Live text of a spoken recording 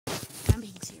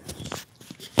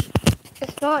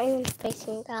not even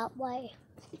facing that way.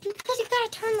 Because you gotta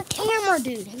turn the camera,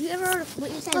 dude. Have you ever heard of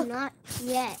what you said? Look, not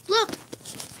yet. Look,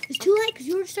 it's too late because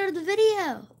you already started the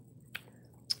video.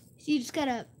 So you just got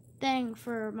a thing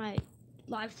for my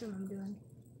live stream I'm doing.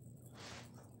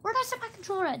 Where did I set my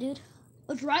controller at, dude?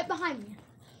 It's right behind me.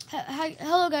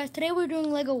 Hello, guys. Today we're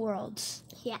doing Lego Worlds.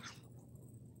 Yeah.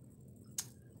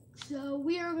 So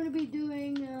we are going to be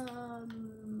doing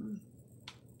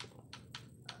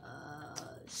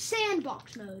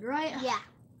sandbox mode, right? Yeah.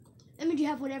 That means you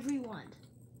have whatever you want.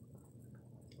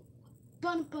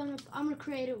 I'm gonna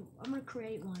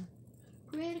create one.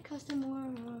 Create a custom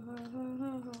world,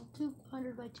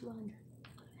 200 by 200,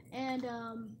 and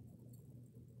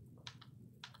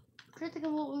try to think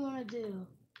of what we want to do.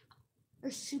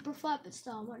 There's super flat, but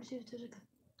still, I want to see if there's like.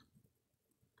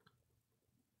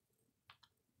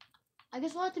 I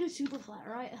guess we'll have to do super flat,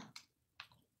 right?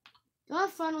 Don't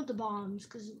have fun with the bombs,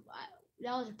 because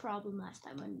that was a problem last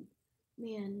time when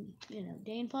me and,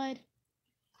 Dane played.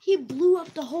 He blew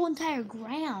up the whole entire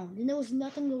ground, and there was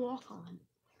nothing to walk on.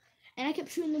 And I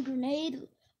kept shooting the grenade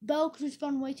bow because we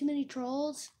spawned way too many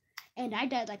trolls, and I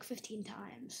died like 15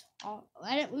 times.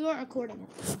 We weren't recording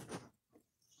it.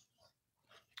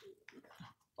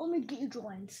 Let me get you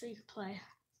joined so you can play.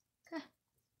 Okay.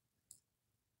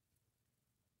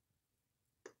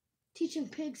 Teaching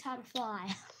pigs how to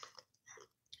fly.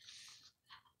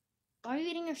 Why are you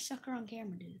eating your sucker on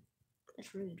camera, dude?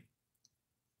 That's rude.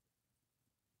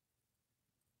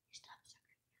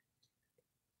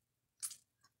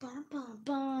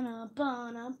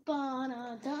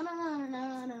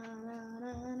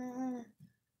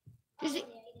 Is it?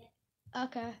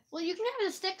 Okay. Well, you can have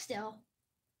the stick still.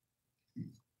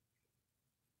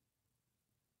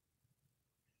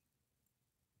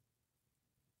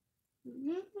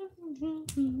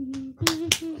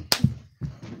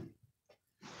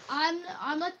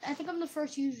 I think I'm the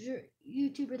first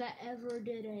YouTuber that ever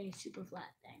did a super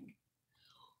flat thing.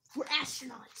 We're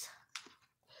astronauts.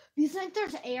 Do you think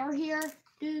there's air here,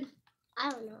 dude? I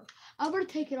don't know. I'm gonna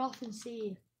take it off and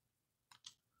see.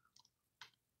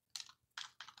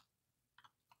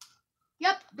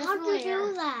 Yep. How do you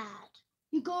do that?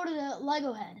 You go to the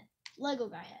Lego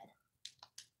guy head.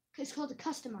 It's called the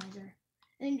customizer.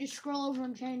 And then you just scroll over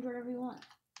and change whatever you want.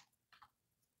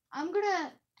 I'm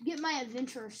gonna get my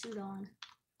adventurer suit on.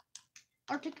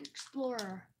 Arctic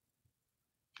Explorer.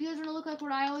 If you guys want to look like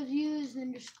what I always use,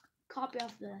 then just copy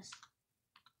off this.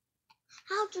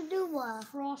 How to do what?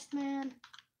 Frostman.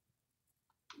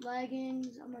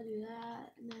 Leggings. I'm gonna do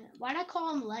that. And then, why'd I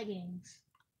call them leggings?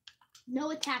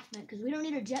 No attachment, because we don't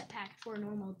need a jetpack for a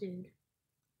normal dude.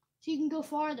 So you can go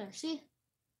farther. See?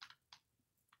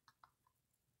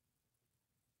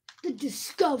 The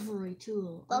discovery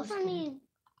tool. Both I need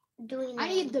doing. I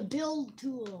need the build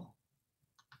tool.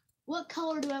 What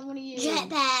color do I want to use?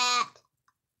 Jetpack.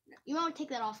 You might want to take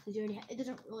that off because it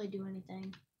doesn't really do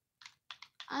anything.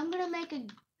 I'm gonna make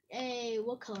a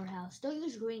what color house? Don't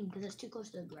use green because it's too close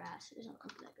to the grass. It doesn't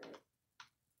look that great.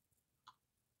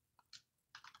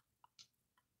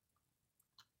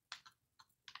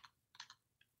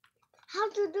 How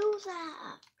to do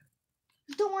that?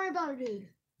 Don't worry about it, dude.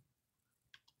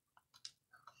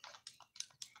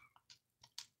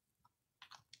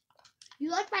 You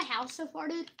like my house so far,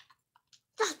 dude?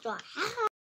 That's my house.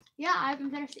 Yeah, I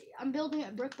haven't finished it. I'm building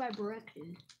it brick by brick,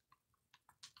 dude.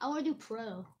 I want to do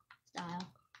pro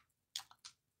style.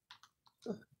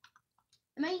 I'm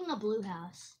making a blue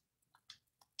house.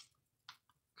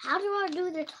 How do I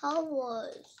do the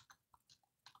towers?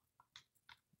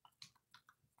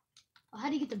 How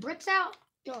do you get the bricks out?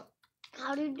 No.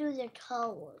 How do you do the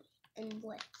towers and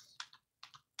bricks?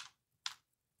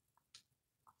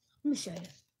 Let me show you.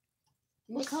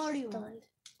 What color do you want?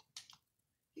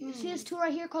 You see this tool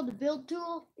right here called the build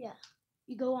tool? Yeah.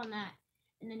 You go on that,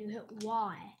 and then you hit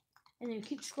Y, and then you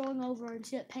keep scrolling over and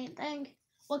see that paint thing.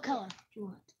 What color do you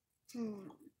want?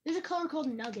 There's a color called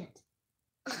Nugget.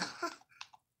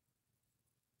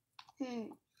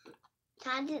 Can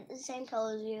I get the same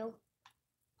color as you?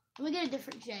 I'm gonna get a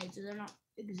different shade, so they're not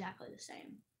exactly the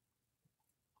same.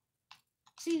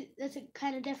 See, that's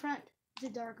kind of different. It's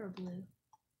a darker blue.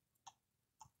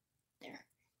 There.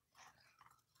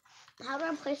 How do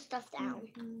I place stuff down?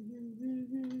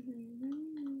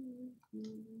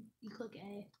 You click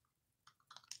A.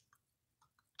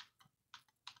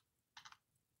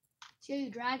 See how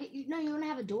you drag it? You want to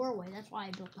have a doorway. That's why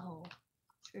I built the hole.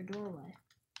 It's your doorway.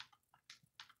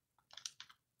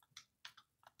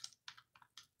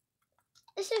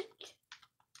 This is...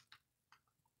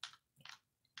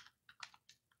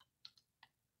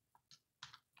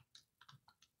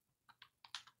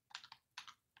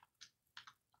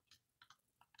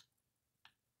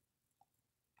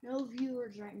 No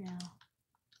viewers right now.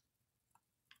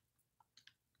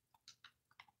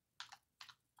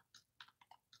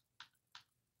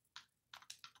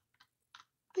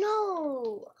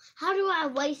 No. How do I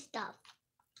waste stuff?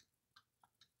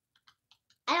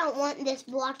 I don't want this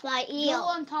blocked by Go eel.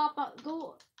 on top of,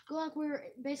 go like we're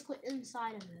basically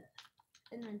inside of it.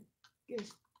 And then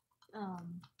just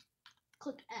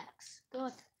click X. Go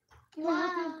like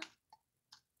Wow.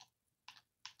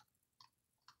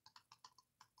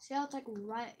 see how it's like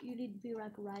right, you need to be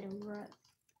like right over it.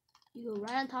 You go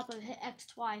right on top of it, hit X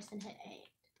twice, and hit A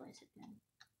to place it down.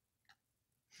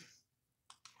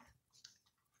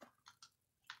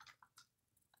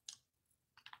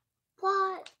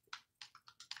 What?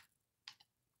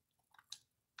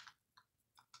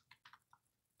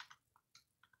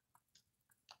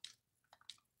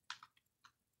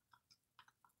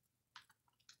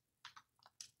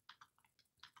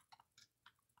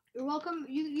 You're welcome.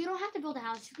 You don't have to build a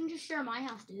house. You can just share my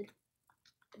house, dude.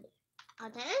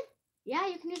 Okay. Yeah,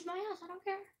 you can use my house. I don't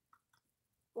care.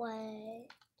 Wait.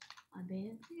 I'm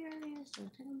being serious.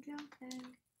 Don't think I'm joking.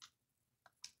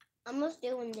 I'm just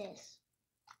doing this.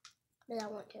 But I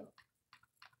want to.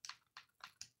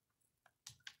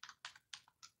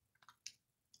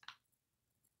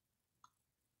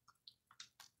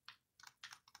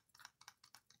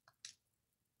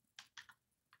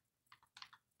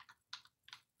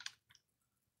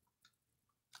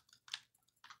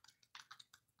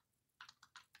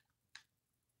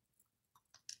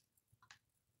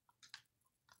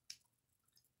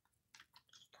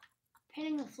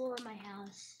 Painting the floor of my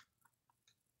house.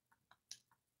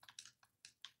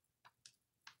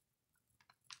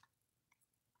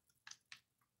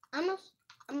 I'm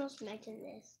just making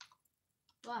this.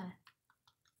 Why?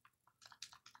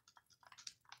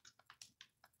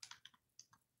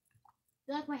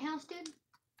 You like my house, dude?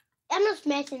 I'm just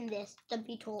making this to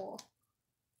be tall.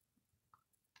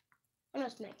 I'm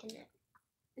just making it.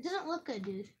 It doesn't look good,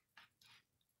 dude.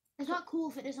 It's not cool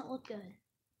if it doesn't look good.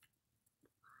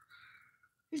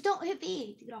 Just don't hit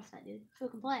B to get off that, dude. So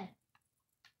we can play.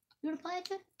 You wanna play it,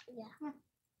 dude? Yeah. Come on.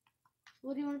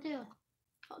 What do you wanna do?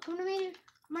 Oh, come to me, dude.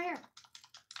 Come right here.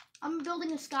 I'm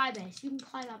building a sky base. You can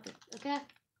climb up it, okay?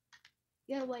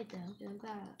 You gotta wait though. Dude, I've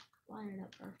gotta line it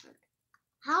up perfect.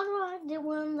 How do I do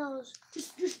one of those?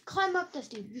 Just climb up this,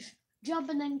 dude. Just jump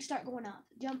and then start going up.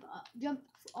 Jump up, jump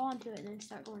onto it and then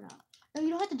start going up. No,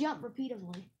 you don't have to jump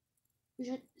repeatedly. You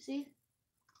should see.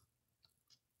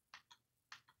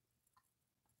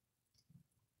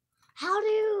 How do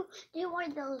you do one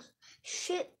of those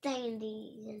ship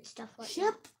thingies and stuff like that?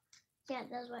 Ship? Yeah,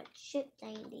 that's what ship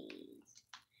thingies.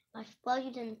 Like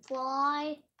explode and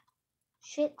fly.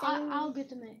 Ship thingies. I'll get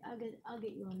them. I'll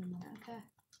get you on in a minute, okay?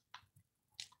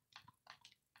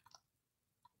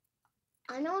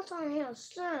 I know it's on here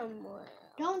somewhere.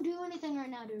 Don't do anything right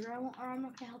now, dude, or I'm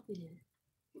not gonna help you,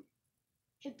 dude.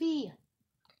 Hit B.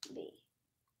 B.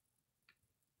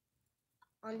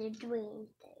 On the green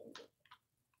thing.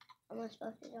 Am I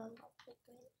supposed to do on the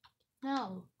green?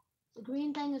 No. The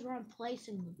green thing is where I'm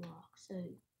placing the block, so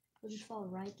it'll just fall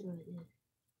right through it, dude.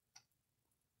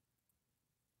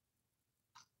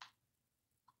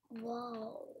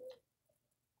 Whoa.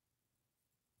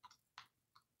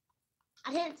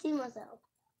 I didn't see myself.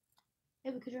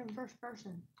 Yeah, because you're in first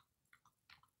person.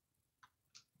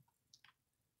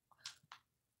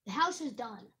 The house is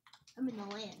done. I mean the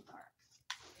land part.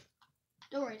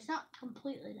 Don't worry, it's not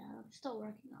completely done. I'm still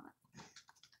working on it.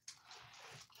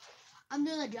 I'm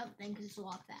doing the jump thing because it's a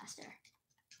lot faster.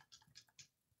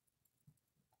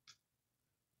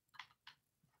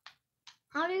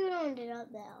 How do you learn it up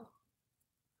there?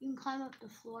 You can climb up the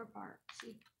floor part.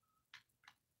 See?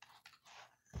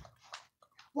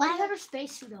 Why Why do you have a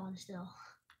spacesuit on still?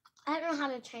 I don't know how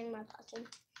to change my button.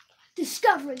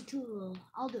 Discovery tool.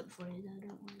 I'll do it for you though.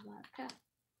 Don't worry about it. Okay.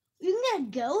 You can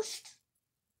get a ghost.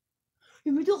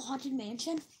 You want to do a haunted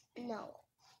mansion? No.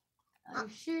 Are you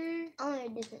sure? I'm gonna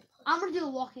do it. I'm gonna do a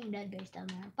Walking Dead base down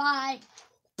there. Bye.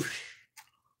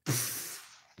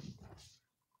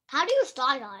 How do you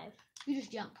skydive? You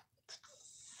just jump.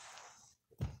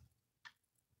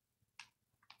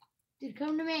 Dude,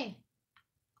 come to me.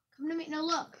 Come to me. No,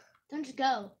 look. Don't just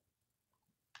go.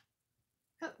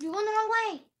 You're going the wrong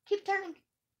way. Keep turning.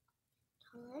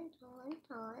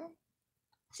 Time.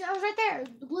 See, I was right there.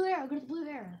 The blue arrow. Go to the blue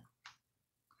arrow.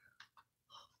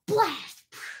 Blast!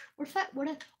 What if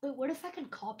I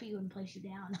could copy you and place you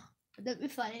down? Would that be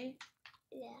funny?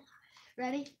 Yeah.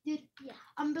 Ready? Dude, Yeah.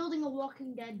 I'm building a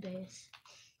Walking Dead base.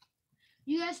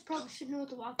 You guys probably should know what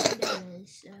the Walking Dead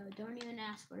is, so don't even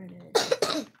ask what it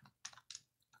is.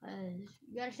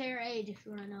 You gotta say your age if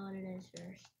you wanna know what it is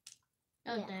first.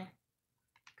 don't Yeah. they?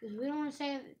 Because we don't want to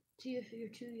say it to you if you're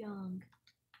too young.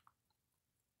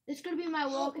 This is gonna be my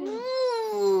walking.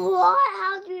 What?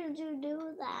 How did you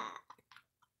do that?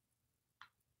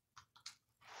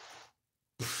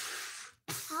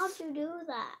 How'd you do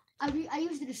that? I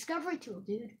used the discovery tool,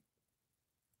 dude.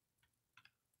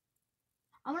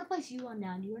 I'm gonna place you on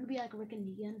down. Do you want to be like Rick and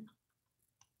Negan?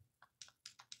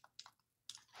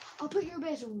 I'll put your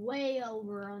base way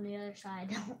over on the other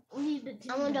side. We need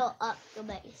to. I'm gonna go up the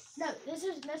base. No,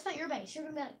 that's not your base. You're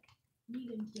gonna be like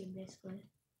Negan's team, basically.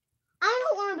 I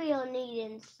don't want to be on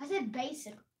Negan's. I said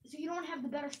basic, so you don't have the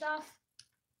better stuff.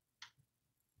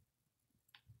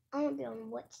 I want to be on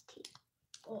what's team.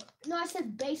 Oh, no, I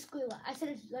said basically. I said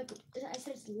it's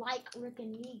like Rick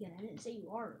and Negan. I didn't say you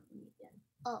are Rick and Negan.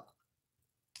 Oh.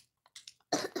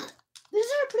 This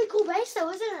is a pretty cool base,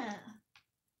 though, isn't it?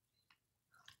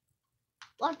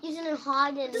 What, using a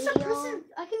hide and This is a prison.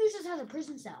 I can use this as a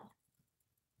prison cell.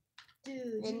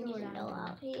 Dude, Then you know you what can I'm go doing.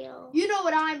 out here. You know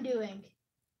what I'm doing.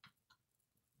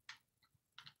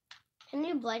 Can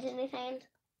you blight anything?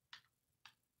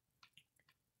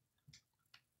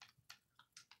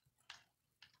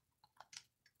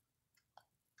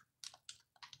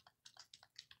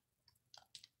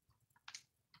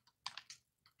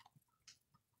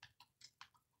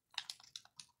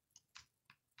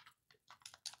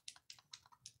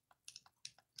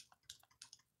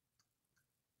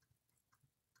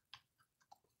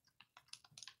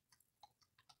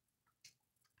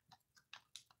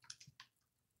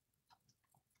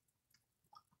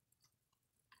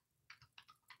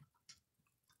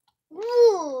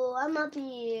 Ooh, I'm up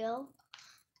here.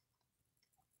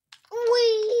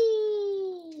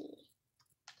 Whee!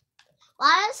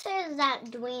 Why is that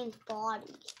Dwayne's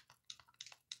body?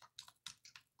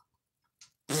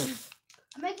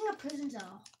 I'm making a prison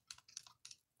cell.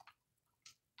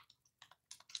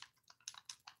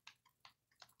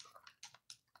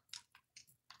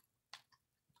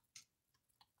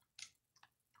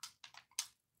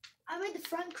 I made the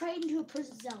front crate into a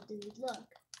prison cell, dude. Look.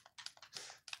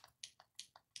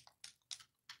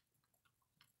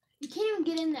 You can't even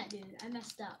get in that, dude. I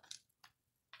messed up.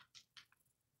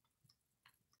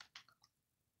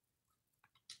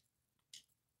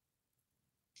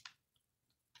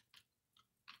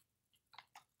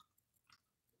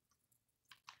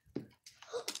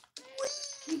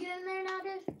 Can you get in there now,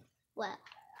 dude? What?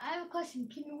 I have a question.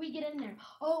 Can we get in there?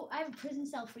 Oh, I have a prison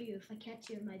cell for you if I catch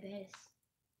you in my base.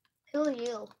 Who are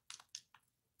you?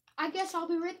 I guess I'll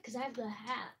be Rick because I have the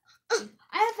hat. I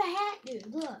have the hat, dude.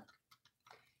 Look.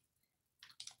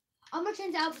 I'm gonna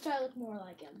change the outfit so I look more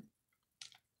like him.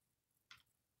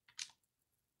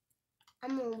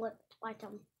 I'm gonna white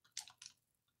him.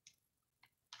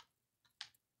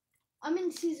 I'm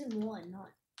in season 1,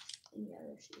 not in the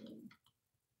other season.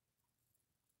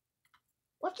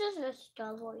 What is this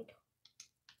avoid?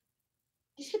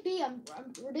 Just could be.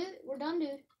 We're done,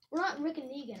 dude. We're not Rick and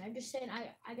Negan. I'm just saying.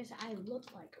 I guess I look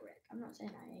like Rick. I'm not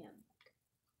saying I am.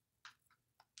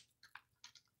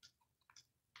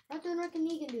 I'm not doing Rick and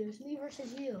Negan, dude. It's me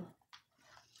versus you.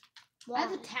 Why? I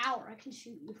have a tower. I can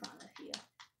shoot you from if you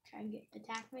try and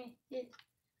attack me, dude.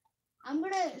 I'm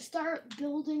gonna start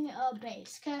building a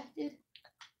base, okay, dude?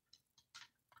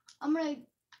 I'm gonna.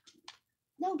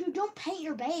 No, dude, don't paint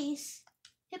your base.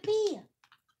 Hippie.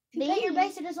 If you paint your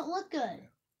base, it doesn't look good.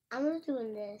 I'm just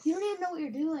doing this. You don't even know what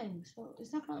you're doing, so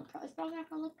it's not gonna. It's probably not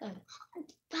gonna look good.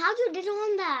 How'd you get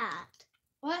on that?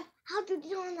 What? How'd you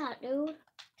get on that, dude?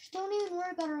 Just don't even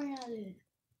worry about it right now, dude.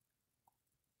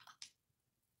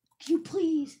 Can you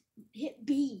please hit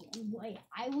B and wait?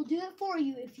 I will do it for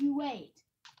you if you wait.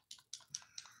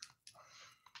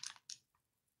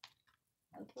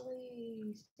 A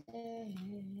police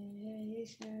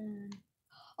station.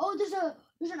 Oh, there's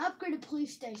an upgraded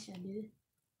police station, dude.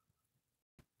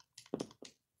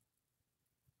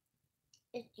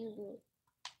 Excuse me.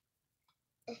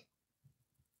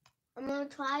 I'm gonna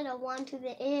try the one to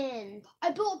the end.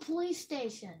 I built a police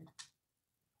station.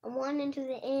 I want into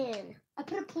the end. I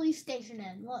put a police station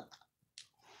in. Look.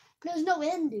 There's no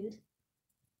end, dude.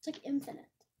 It's like infinite.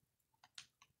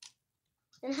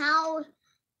 And how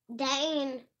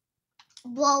Dane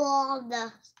blow all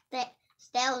the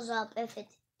stairs up if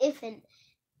it's infinite?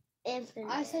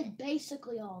 I said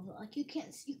basically all of it. Like you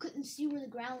couldn't see where the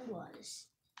ground was.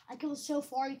 Like it was so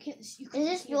far you couldn't see. Is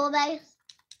this your base?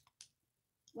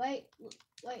 Wait.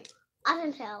 I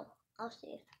can tell. I'll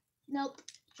see. Nope.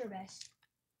 It's your base.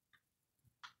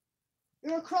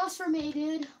 You're across from me,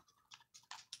 dude.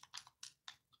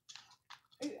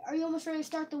 Are you almost ready to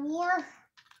start the war?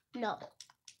 No.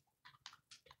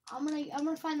 I'm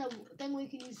gonna find the thing we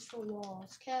can use for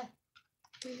walls, okay?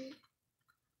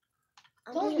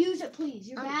 Don't use it, please.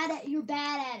 You're bad at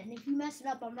it, and if you mess it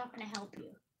up, I'm not gonna help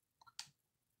you.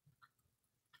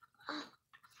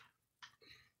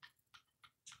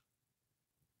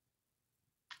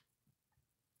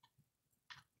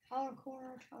 Tower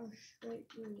corner, tower straight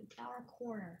through, tower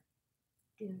corner,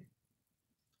 dude.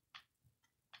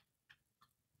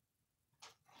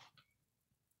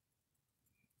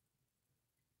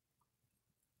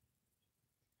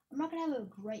 I'm not gonna have a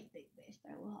great big base,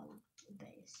 but I will have a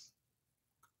base.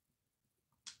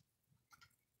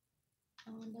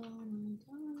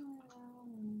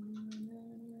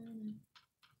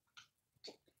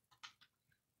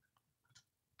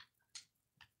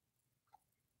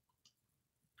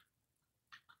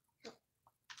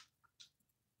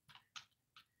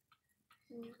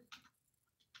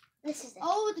 This is it.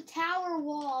 Oh, the tower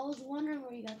wall. I was wondering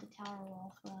where you got the tower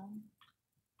wall from.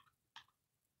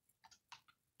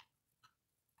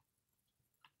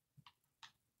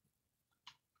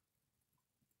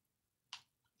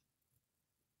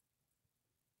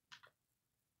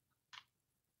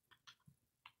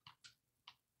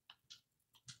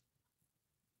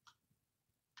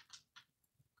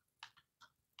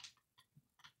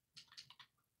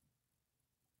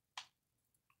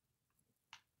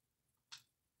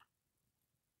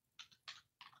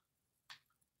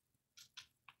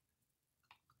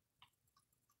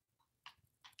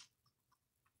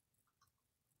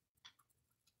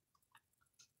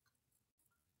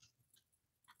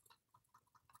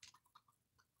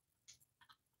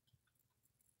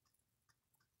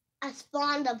 I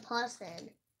spawned a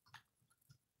person.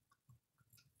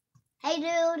 Hey,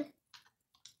 dude.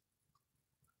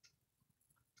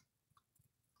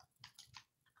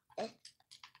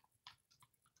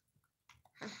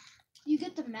 You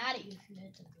get them mad at you if you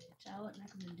hit them, bitch. I wouldn't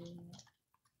recommend doing it.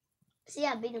 See,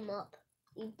 I beat him up.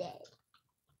 He's dead.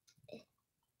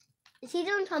 Is he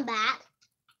gonna come back?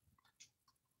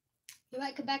 He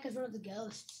might come back as one of the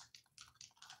ghosts.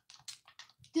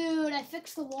 Dude, I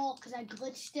fixed the wall because I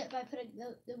glitched it by putting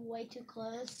them way too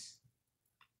close.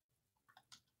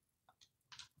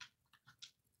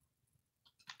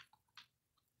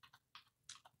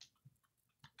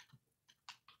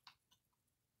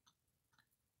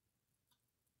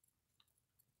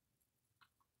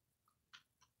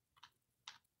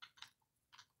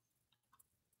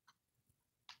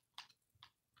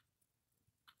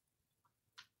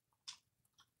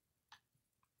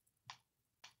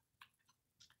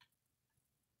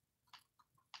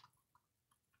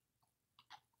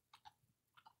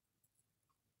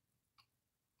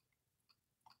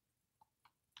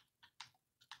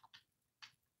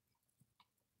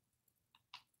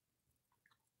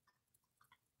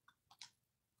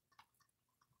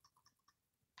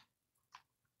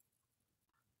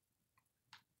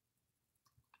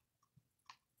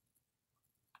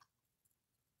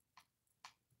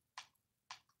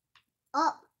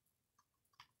 Oh.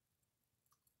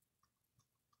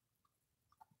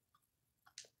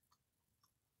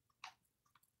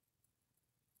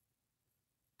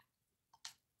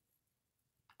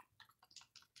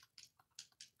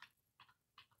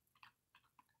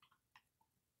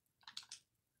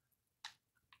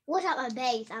 What's at my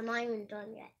base? I'm not even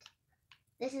done yet.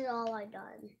 This is all I've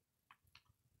done.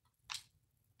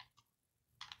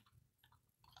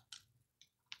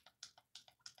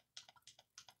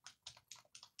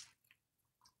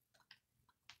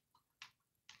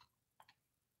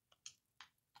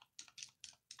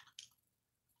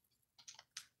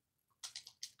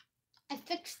 I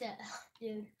fixed it,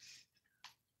 dude.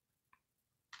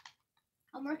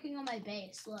 I'm working on my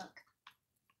base, look.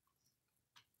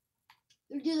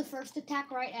 You do the first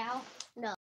attack right now?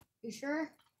 No. You sure?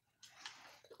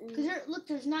 Because look,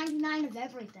 there's 99 of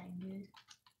everything, dude.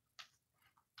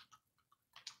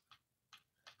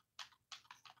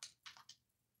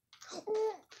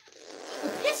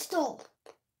 A pistol!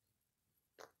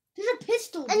 There's a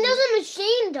pistol, dude. And there's a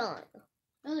machine gun.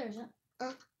 No, there isn't.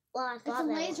 Well, I It's thought a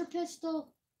there laser was.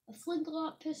 pistol, a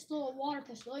flintlock pistol, a water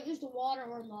pistol. I use the water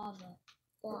or lava.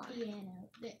 Or Why? piano.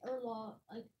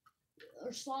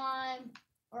 Or slime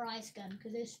or ice gun,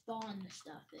 because they spawn the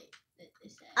stuff they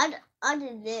said. I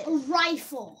did this. A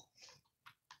rifle!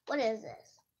 What is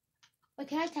this? Wait,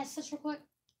 can I test this real quick?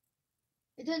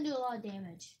 It doesn't do a lot of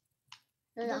damage.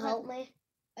 Does does it help me?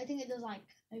 I think it does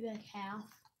maybe half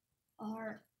a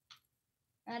heart.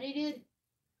 Ready, dude?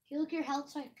 Can you look at your health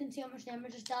so I can see how much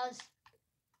damage this does?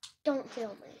 Don't kill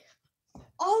me.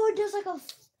 Oh, it does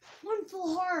one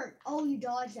full heart. Oh, you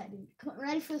dodged that, dude. Come on,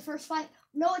 ready for the first fight?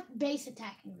 No, it's base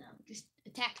attacking them. Just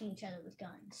attacking each other with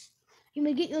guns. You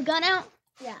may get your gun out?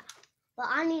 Yeah. But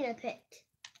I need a pit.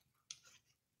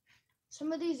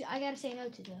 Some of these I gotta say no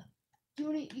to.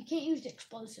 You can't use the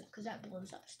explosive because that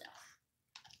blows up stuff.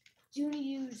 Do you want to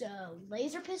use a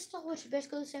laser pistol, which is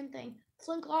basically the same thing?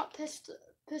 Flintlock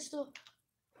pistol,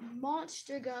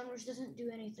 monster gun, which doesn't do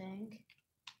anything.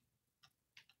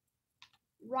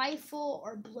 Rifle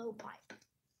or blowpipe.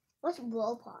 What's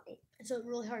blowpipe? It's a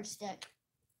really hard stick.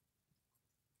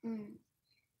 Hmm.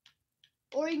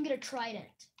 Or you can get a trident.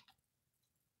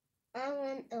 I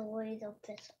want a laser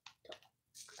pistol.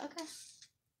 Okay.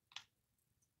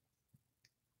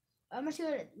 I'm gonna see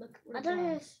what it look. What I it don't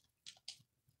know. does.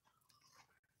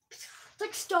 It's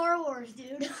like Star Wars,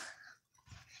 dude.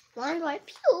 Mine's like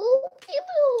pew pew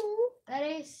pew.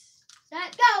 Ready,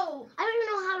 set, go! I don't even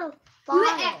know how to You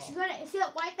fire. hit X. You gotta see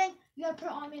that white thing. You gotta put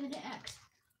it on me and then hit X.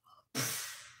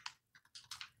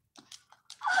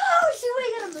 Oh, see why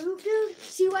you gotta move, dude?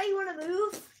 See why you wanna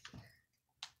move?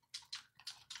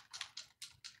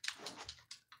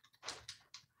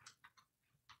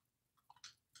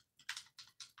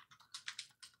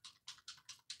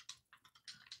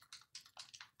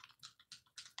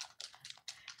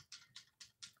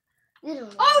 You don't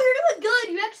know. Oh, you're doing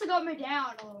good. You actually got me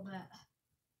down a little bit.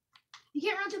 You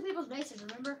can't run through people's bases,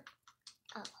 remember?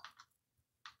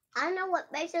 I know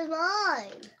what base is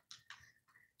mine.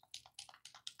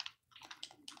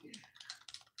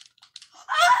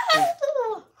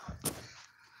 Ah!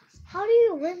 How do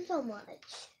you win so much?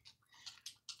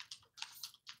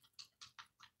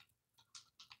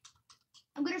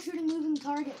 I'm good at shooting moving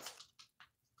targets.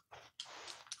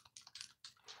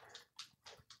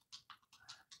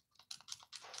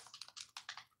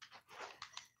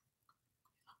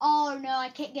 Oh no, I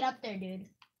can't get up there, dude.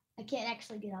 I can't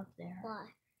actually get up there. Why?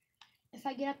 If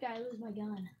I get up there, I lose my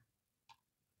gun.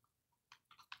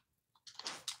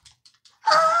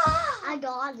 I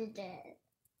dodged it.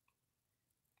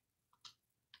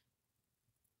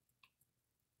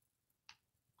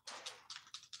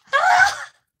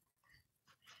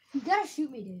 You gotta shoot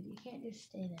me, dude. You can't just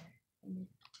stay there. But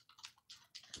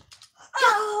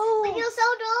Oh! you're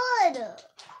so good.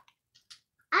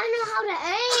 I don't know how to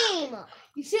aim.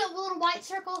 You see that little white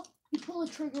circle? You pull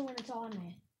the trigger when it's on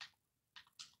me.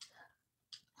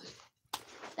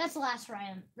 That's the last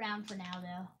round for now,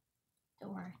 though.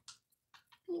 Don't worry.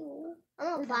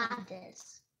 I'm gonna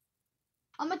practice.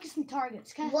 I'll make you some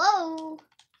targets, okay? Whoa.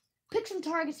 Pick some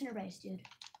targets in your base, dude.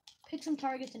 Pick some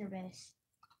targets in your base.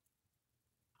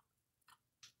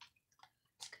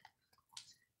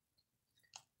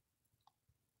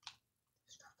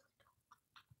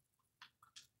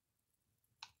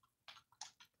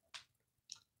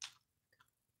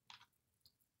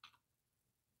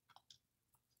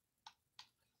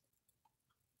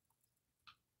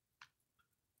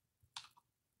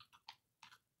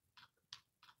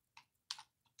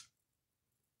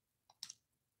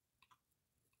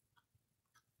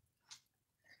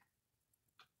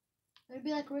 It'd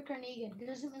be like Rick or Negan. It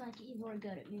doesn't mean like evil or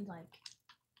good. It means like.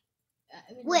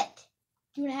 Wit.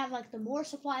 Do you want to have like the more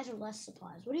supplies or less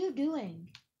supplies? What are you doing?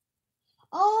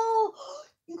 Oh,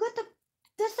 you got the.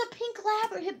 That's the pink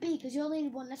lab hit B because you only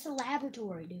need one. That's a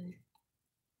laboratory, dude.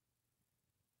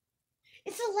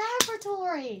 It's a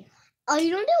laboratory. Oh,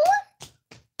 you don't do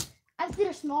one? I did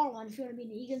a smaller one if you want to be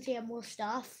Negan so you have more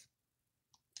stuff.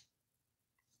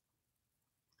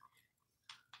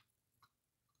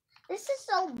 This is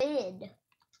so big.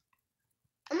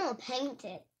 I'm gonna paint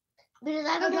it because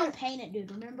I don't Don't want. paint it,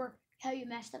 dude. Remember how you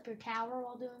messed up your tower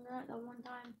while doing that one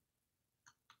time?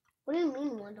 What do you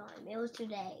mean one time? It was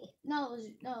today. No,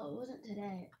 it wasn't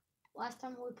today. Last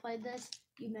time we played this,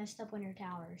 you messed up on your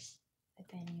towers by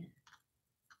painting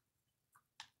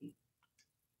it.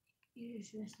 You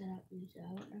just messed it up, dude.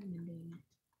 I wouldn't have been doing it.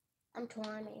 I'm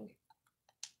trying.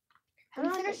 Have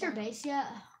you finished your base yet?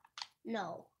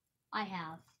 No. I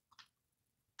have.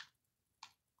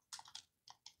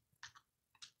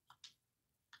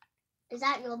 Is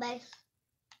that your base?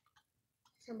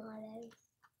 It's my base.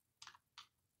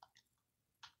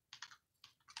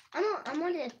 I'm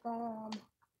on this bomb.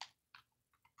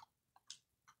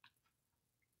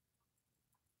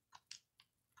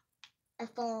 A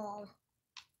bomb.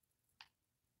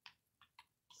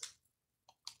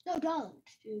 No, don't,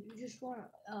 dude. You just want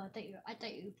to. I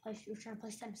thought you were trying to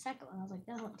place that in a second one. I was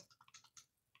like, don't.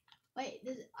 Wait,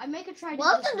 I make a try.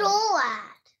 What's the door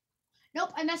at?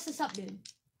 Nope, I messed this up, dude.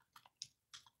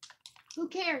 Who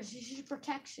cares? This is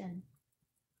protection.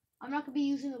 I'm not gonna be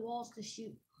using the walls to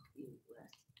shoot you with.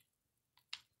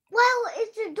 Well,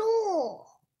 it's a door.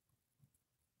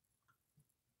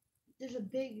 There's a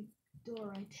big door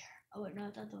right there. Oh wait, no, I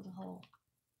thought that was a hole.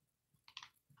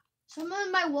 Some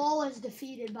of my wall is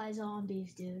defeated by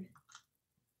zombies, dude.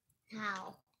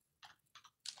 How?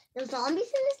 There's zombies in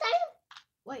this game?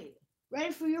 Wait,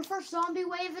 Ready for your first zombie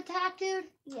wave attack, dude?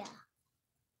 Yeah.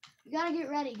 You gotta get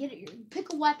ready. Get it.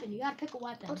 Pick a weapon. You gotta pick a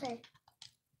weapon. Okay.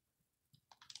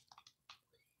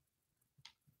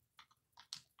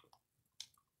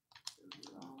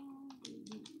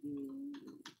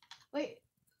 Wait.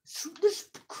 This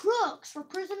crooks for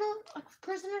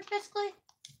prisoners, basically.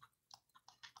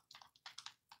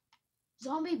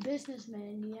 Zombie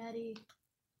businessman, Yeti.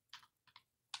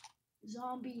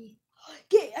 Zombie.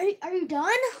 Are you done?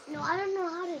 No, I don't know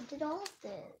how to do all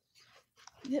this.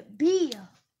 You hit B.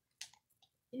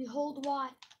 And you hold Y.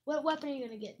 What weapon are you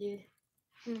gonna get, dude?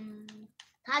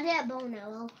 How did that bow and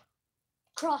arrow?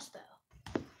 Crossbow.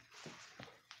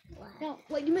 What? No,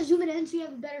 wait, you must zoom it in so you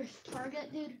have a better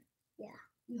target, dude. Yeah.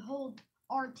 You hold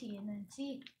RT and then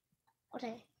see.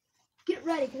 Okay. Get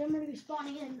ready, because I'm gonna be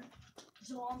spawning in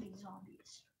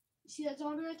zombies. You see that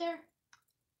zombie right there?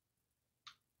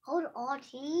 Hold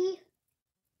RT.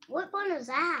 What button is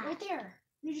that? Right there.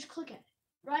 You just click it.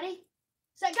 Ready?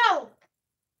 Set, go!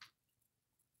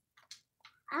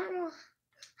 I don't know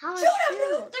how Shoot I them, shoot.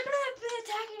 dude! They're gonna be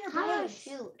attacking your How do I base.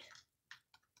 shoot?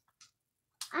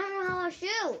 I don't know how I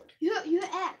shoot. You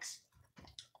hit X.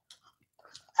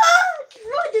 Ah!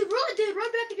 Run, dude!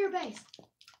 Run back to your base.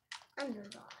 I'm gonna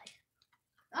die.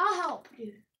 I'll help,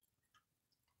 dude.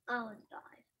 I would die.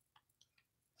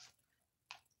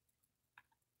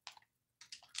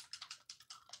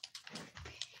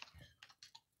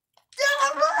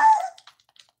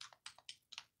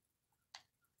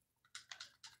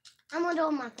 I'm gonna do it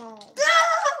on my phone.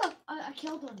 I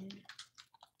killed one, dude.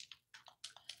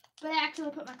 But I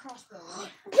actually put my crossbow on.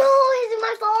 No, it's in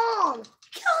my phone.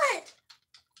 Kill it!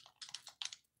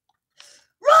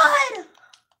 Run!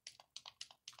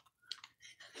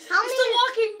 How It's many? The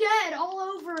Walking Dead all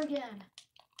over again.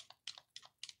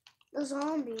 The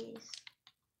zombies.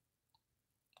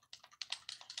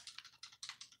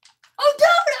 Oh, dude!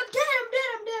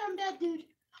 I'm dead, dude.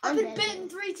 I've I'm been dead, bitten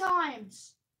dude. 3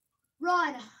 times.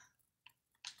 Run.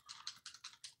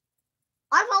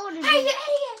 I followed Hey, the you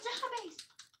idiot! Zombies!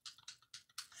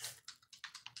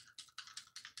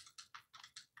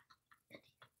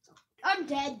 I'm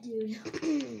dead, dude.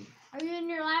 Are you in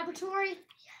your laboratory?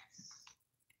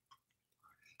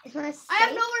 It's my I have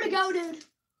nowhere to go, dude.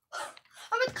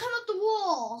 I'm gonna come up the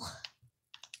wall.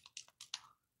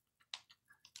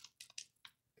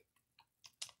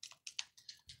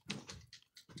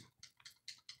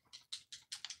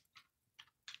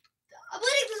 I'm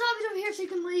leading the zombies over here so you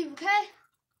can leave, okay?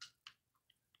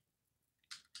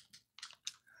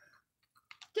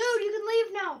 Dude, you can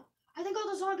leave now. I think all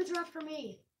the zombies are after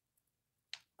me.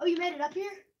 Oh, you made it up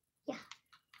here? Yeah.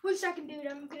 1 second, dude.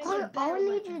 I'm gonna get a All better I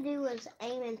need weapon. to do is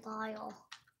aim and fire.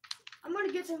 I'm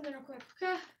gonna get something real quick,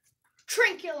 okay?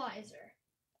 Tranquilizer.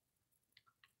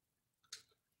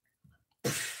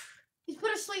 He's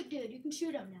put asleep, dude. You can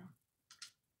shoot him now.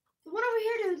 The one over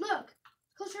here, dude. Look.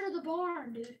 Closer to the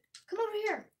barn, dude. Come over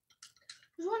here.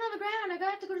 There's one on the ground. I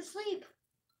got to go to sleep.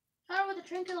 How with the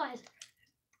tranquilizer?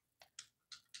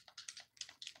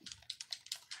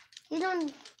 You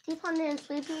don't keep on getting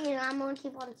sleepy, and I'm gonna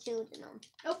keep on shooting them.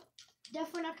 Nope.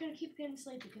 Definitely not gonna keep getting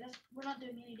sleepy because we're not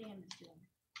doing any damage to him.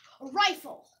 A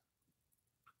rifle.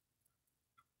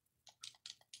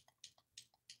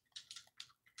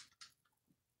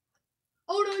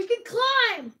 Oh no, you can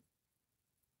climb!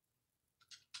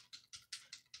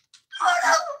 Oh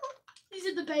no! He's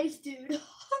in the base, dude.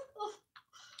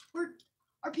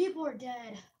 Our people are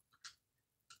dead.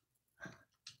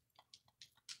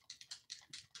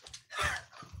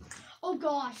 Oh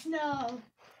gosh, no.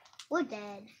 We're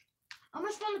dead. I'm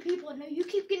gonna spawn the people in. No, you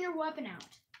keep getting your weapon out.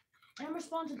 And I'm gonna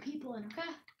spawn some people in, okay?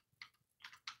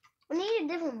 We need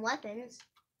different weapons.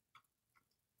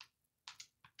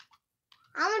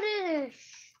 I'm gonna do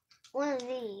one of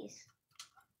these.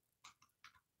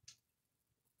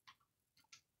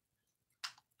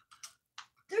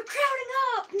 They're crowding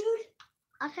up, dude.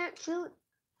 I can't shoot.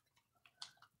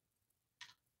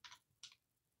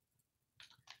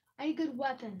 I need a good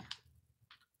weapon.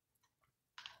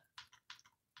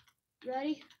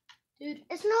 Ready? Dude,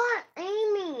 It's not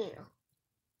aiming.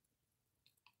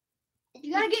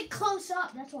 you gotta get close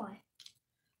up, that's why.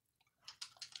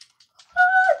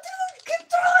 Oh, dude, keep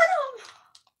throwing them!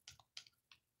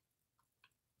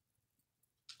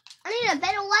 I need a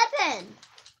better weapon.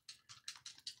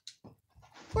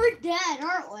 We're dead,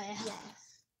 aren't we? Yes.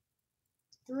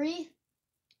 3.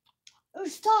 Oh,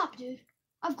 stop, dude.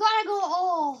 I've gotta go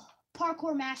all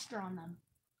parkour master on them.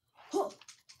 Huh.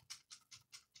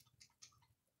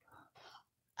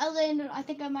 I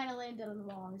think I might have landed on the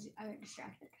wall. I got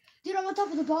distracted. Dude, I'm on top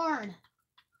of the barn.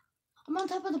 I'm on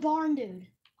top of the barn, dude.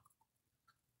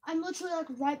 I'm literally like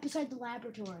right beside the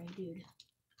laboratory, dude.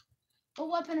 What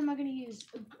weapon am I gonna use?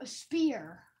 A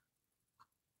spear.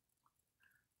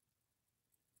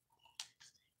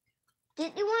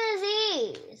 Get you one of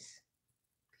these.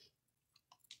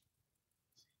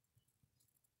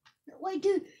 Wait,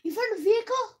 dude, you found a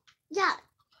vehicle? Yeah.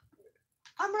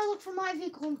 I'm gonna look for my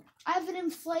vehicle. I have an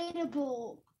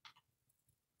inflatable.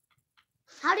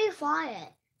 How do you fly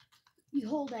it? You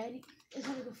hold it. That's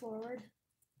how you go forward.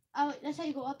 Oh, that's how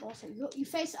you go up also. You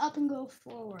face up and go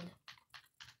forward.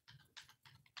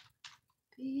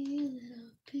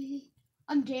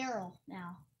 I'm Daryl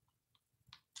now.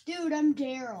 Dude, I'm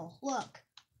Daryl. Look.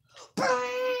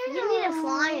 You need a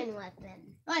flying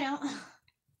weapon. I don't.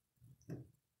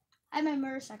 I have my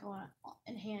motorcycle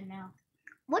in hand now.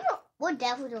 We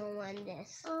definitely don't win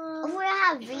this. If we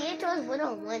have vehicles, we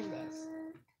don't win this.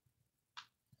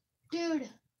 Dude.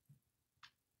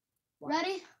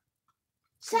 Ready?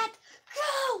 Set.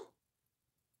 Go!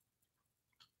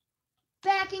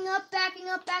 Backing up, backing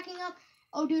up, backing up.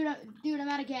 Oh, dude, I'm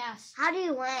out of gas. How do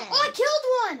you win? Oh, I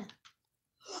killed one!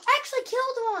 I actually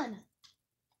killed one!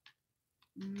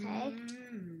 Okay.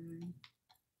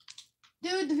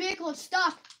 Dude, the vehicle is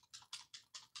stuck.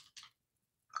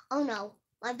 Oh no.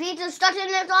 My vehicle's stuck in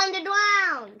it on the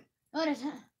ground. Oh, that's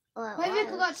my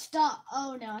vehicle got stuck.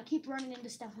 Oh no, I keep running into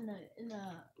stuff in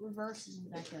the reverses in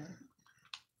the back there.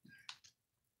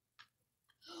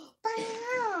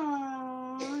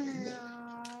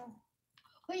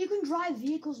 Wait, you can drive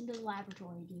vehicles into the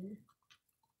laboratory, dude.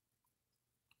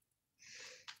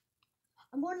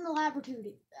 I'm going to the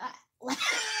laboratory.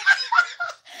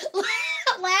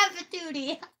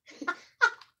 Laboratory.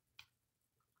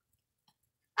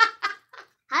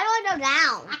 How do I go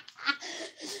down?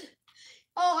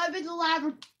 Oh, I'm in the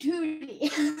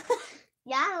laboratory.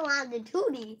 Yeah, I don't want the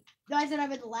tootie. I said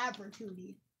I'm in the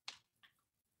laboratory.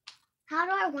 How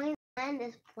do I land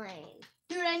this plane?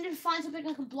 Dude, I need to find something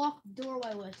I can block the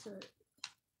doorway with. So.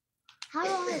 How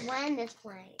do I land this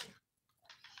plane?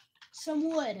 Some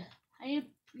wood. I need to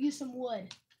use some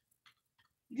wood.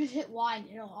 You just hit Y and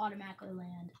it'll automatically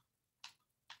land.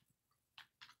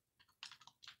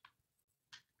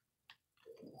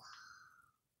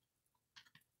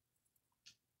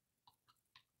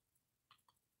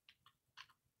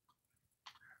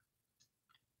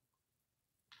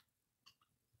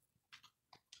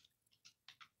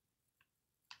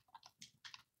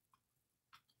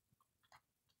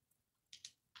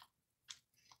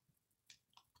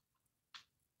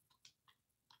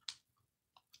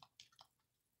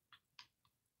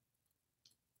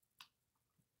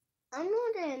 I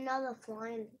wanted another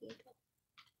flying vehicle.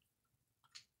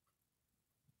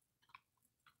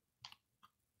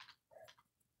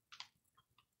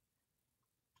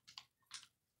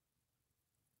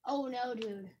 Oh no,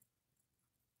 dude.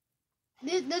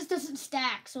 This doesn't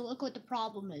stack, so look what the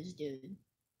problem is, dude.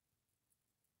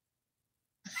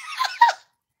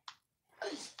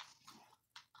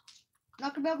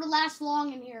 Not gonna be able to last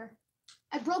long in here.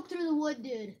 I broke through the wood,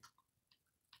 dude.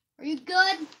 Are you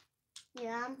good?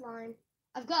 Yeah, I'm fine.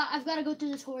 I've got to go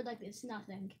through this horde like it's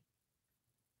nothing.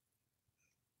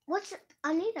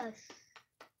 I need a...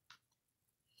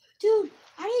 Dude,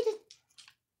 I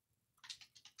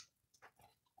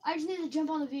just need to jump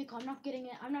on the vehicle. I'm not getting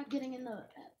in the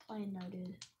plane now,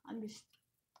 dude. I'm just...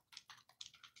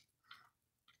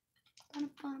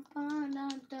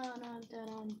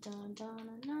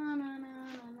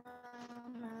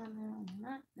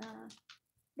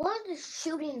 What is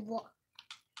shooting?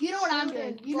 You know what I'm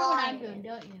doing. You know what I'm doing,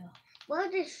 don't you?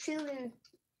 What is shooting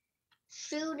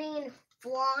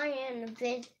flying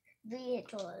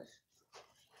vehicles?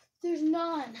 There's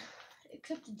none.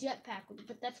 Except a jetpack,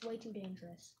 but that's way too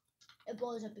dangerous. It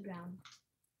blows up the ground.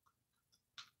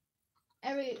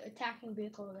 Every attacking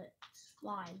vehicle that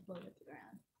flies blows up the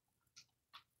ground.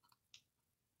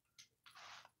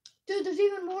 Dude, there's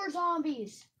even more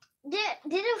zombies. Did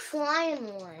a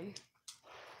flying one.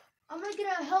 I'm gonna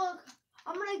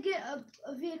get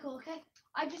a vehicle, okay?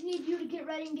 I just need you to get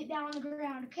ready and get down on the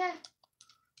ground, okay?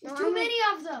 There's too many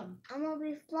of them. I'm gonna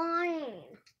be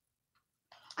flying.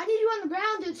 I need you on the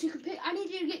ground, dude, so you can pick. I need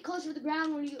you to get closer to the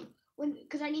ground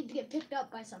because I need to get picked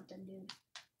up by something, dude.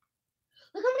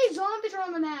 Look how many zombies are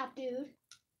on the map, dude.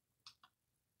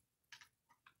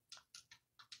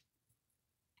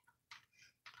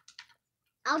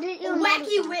 I'll get you a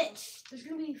wacky witch. There's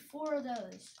gonna be 4 of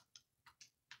those.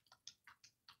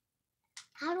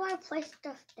 How do I place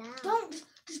stuff down? Don't.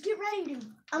 Just get ready,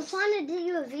 dude. I'm trying to get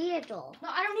you a vehicle. No,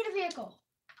 I don't need a vehicle.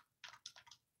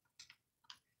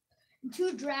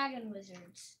 2 dragon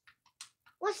wizards.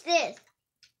 What's this?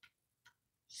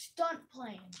 Stunt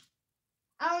plane.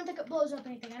 I don't think it blows up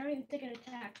anything. I don't even think it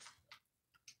attacks.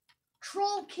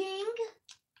 Troll King.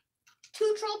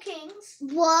 2 Troll Kings.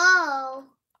 Whoa.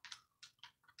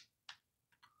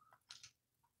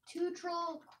 2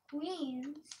 Troll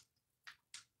Queens.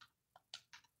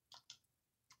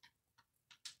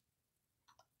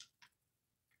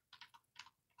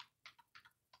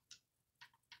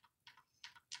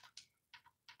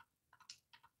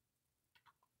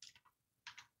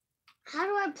 How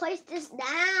do I place this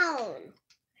down?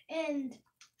 And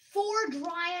 4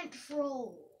 Giant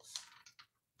Trolls.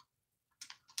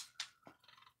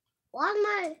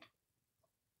 Why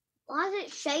is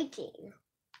it shaking?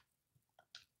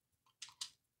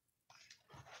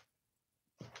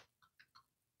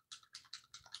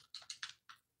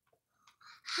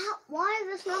 Why is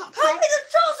this not? Help me! There's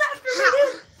trolls after me,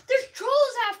 dude! There's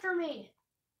trolls after me!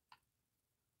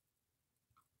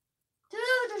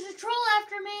 Dude, there's a troll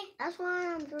after me! That's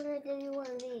why I'm gonna give you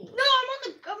one of these. No,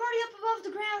 I'm already up above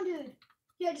the ground, dude.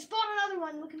 Yeah, just spawn another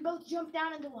one. We can both jump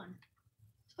down into one.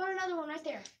 Spawn another one right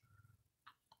there.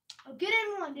 Oh, get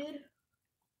in one, dude.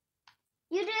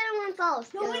 You did it one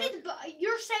first. No, we need to,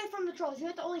 you're safe from the trolls. You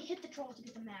have to only hit the trolls to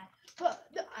get them mad. But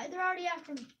they're already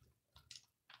after me.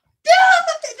 Dude,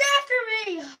 they're after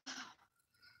me!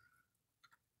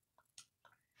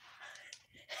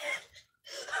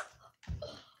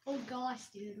 Oh gosh,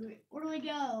 dude. Where do we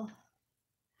go?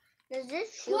 Does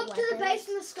this shoot Go up to the base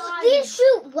in the sky. These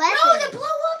shoot weapons. No, they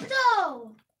blow up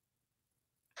though!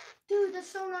 Dude,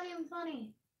 that's so not even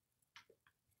funny.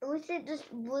 I wish it just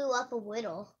blew up a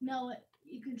little. No,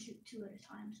 you can shoot 2 at a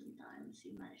time sometimes. So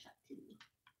you might have shot 2.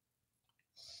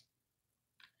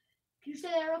 Can you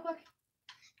stay there real quick?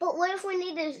 But what if we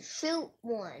need to shoot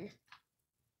one?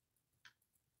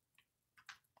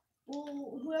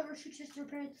 Well, whoever shoots has to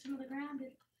repair some of the ground,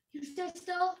 dude. You stay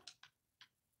still.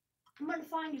 I'm gonna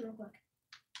find you real quick.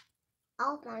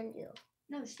 I'll find you.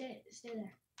 No, stay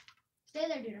there. Stay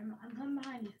there, dude. I'm coming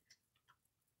behind you.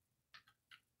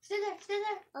 Stay there.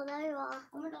 Oh, there you are.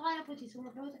 I'm gonna line up with you so we're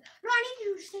both. No, I need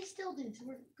you to stay still, dude, so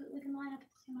we can line up at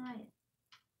the same height.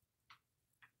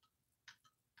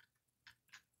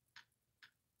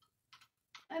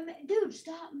 Dude,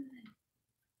 stop moving.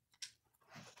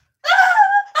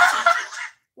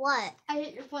 What? I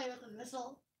hit your plane with a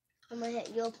missile. I'm gonna hit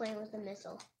you playing with a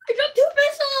missile. I dropped 2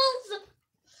 missiles!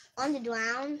 On the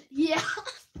ground? Yeah.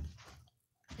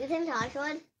 Do you think I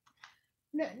should?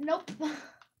 Nope.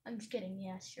 I'm just kidding.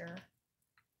 Yeah, sure.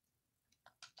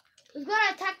 We've got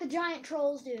to attack the giant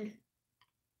trolls, dude.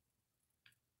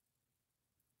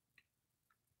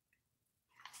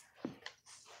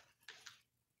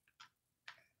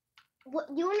 What,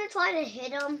 you want to try to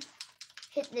hit them?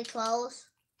 Hit the trolls?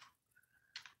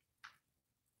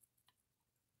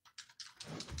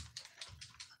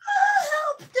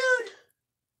 Help, dude!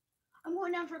 I'm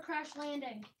going down for a crash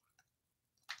landing.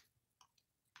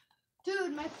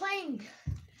 Dude, my plane.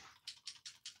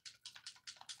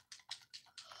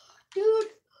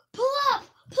 Dude, pull up!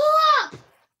 Pull up!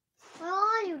 Where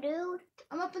are you, dude?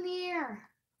 I'm up in the air.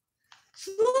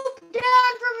 Swoop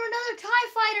down from another TIE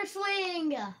fighter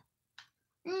swing!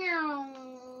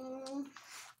 No.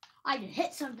 I just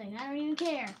hit something. I don't even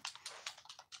care.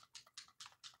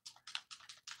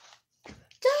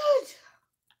 Dude!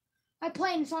 My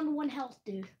plane is on 1 health,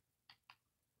 dude.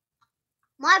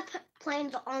 My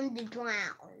plane's on the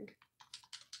ground.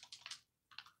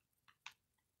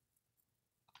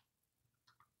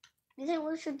 You think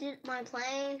we should get my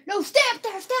plane? No, stay up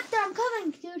there! Stay up there! I'm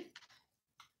coming, dude.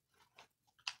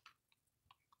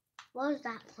 Where's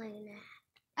that plane at?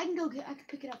 I can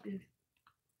pick it up, dude.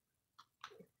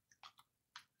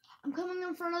 I'm coming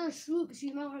in for another swoop, so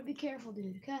you might want to be careful,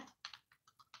 dude, okay?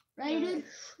 Ready, dude?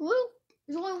 Swoop.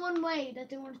 There's only one way that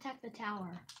they want to attack the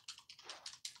tower.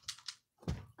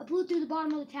 I blew through the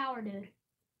bottom of the tower, dude.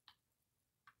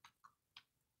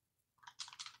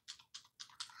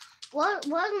 Where's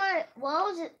my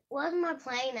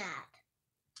plane at?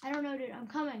 I don't know, dude. I'm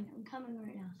coming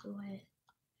right now, so wait.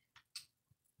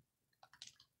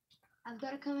 I've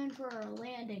got to come in for a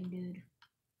landing, dude.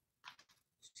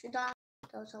 Should I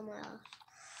go somewhere else?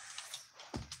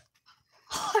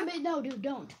 I mean, no, dude,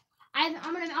 don't. I'm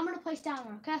gonna place down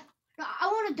one, okay? No, I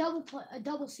want a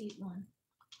double seat one.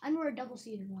 I know where a double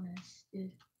seated one is,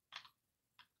 dude.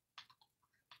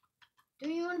 Do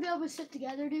you want to be able to sit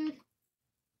together, dude?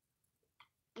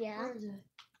 Yeah. Where is it?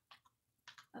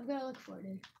 I've got to look for it,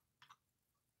 dude.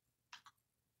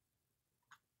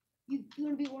 You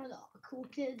want to be one of the cool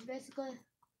kids, basically?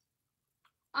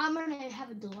 I'm gonna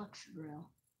have a deluxe grill.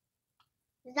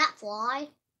 Does that fly?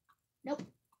 Nope.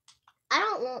 I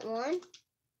don't want one.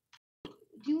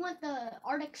 Do you want the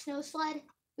Arctic snow sled?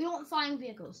 We want flying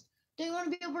vehicles. Do you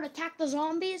want to be able to attack the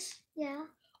zombies? Yeah.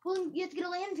 Well, you have to get a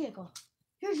land vehicle.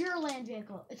 Here's your land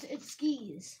vehicle. It's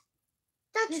skis.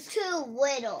 That's too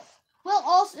little. Well,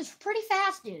 also, it's pretty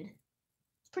fast, dude.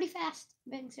 It's pretty fast.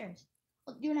 I'm being serious.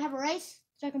 Well, do you want to have a race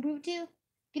so I can prove it to you?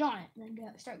 Get on it and then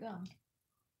go. Start going.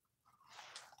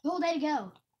 The whole day to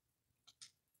go.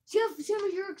 See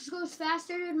if yours goes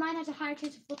faster, dude? Mine has a higher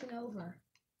chance of flipping over.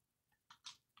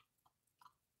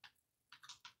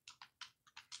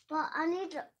 But I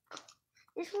need to.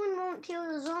 This one won't kill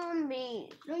the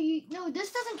zombies. No,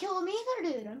 this doesn't kill them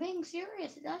either, dude. I'm being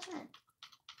serious. It doesn't.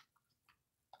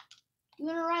 You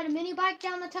want to ride a mini bike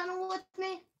down the tunnel with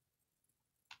me?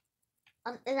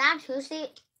 Is that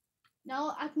two-seat?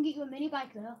 No, I can get you a mini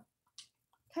bike, though.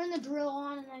 Turn the drill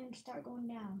on and then start going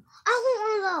down. I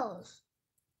want one of those.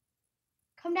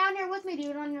 Come down here with me,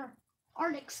 dude, on your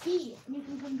Arctic ski, and you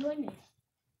can come join me.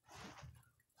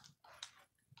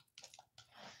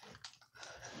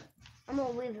 I'm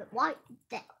gonna leave it right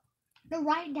there. No,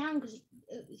 write it down because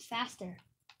it's faster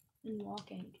than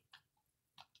walking.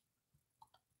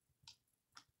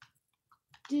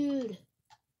 Dude.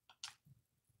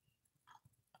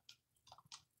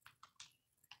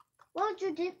 Why'd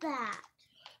you do that?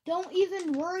 Don't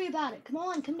even worry about it. Come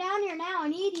on, come down here now. I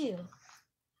need you.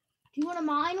 Do you want to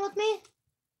mine with me?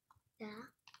 Yeah.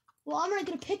 Well, I'm going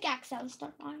to get a pickaxe out and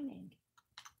start mining.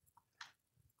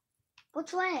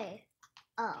 Which way?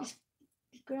 Oh. Just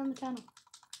go down the tunnel.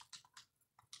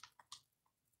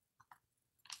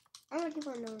 I'm gonna keep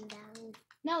on going down.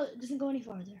 No, it doesn't go any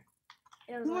farther.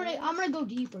 I'm going to go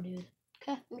deeper, dude.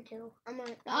 Okay? Me too.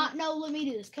 No, let me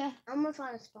do this, okay? I'm gonna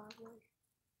try to spot one.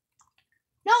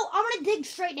 No, I'm going to dig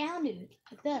straight down, dude.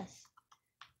 Like this.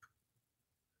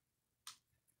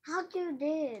 How'd you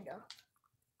did?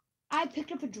 I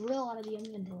picked up a drill out of the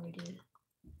inventory, dude.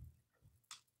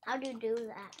 How'd you do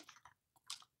that?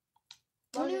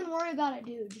 Don't even worry about it,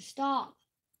 dude. Just stop.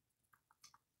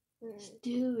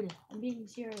 Dude, I'm being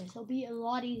serious. It'll be a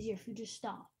lot easier if you just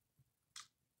stop.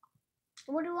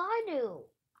 What do I do?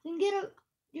 Then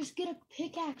just get a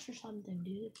pickaxe or something,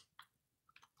 dude.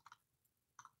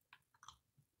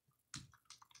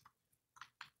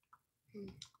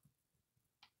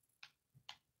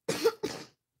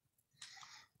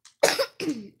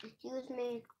 Excuse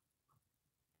me.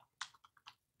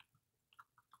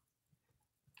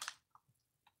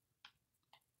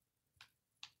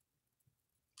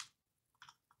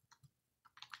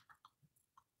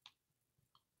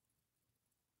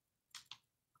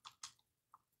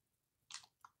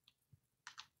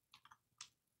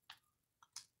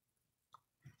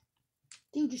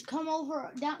 Dude, just come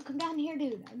down here,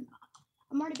 dude.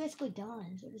 I'm already basically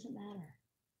done, so it doesn't matter.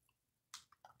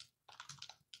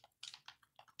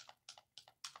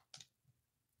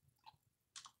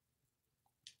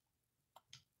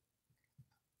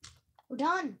 We're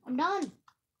done. I'm done.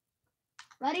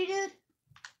 Ready, dude?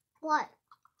 What?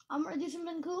 I'm gonna do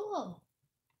something cool.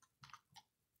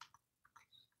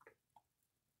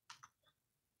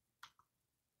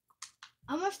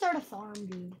 I'm gonna start a farm,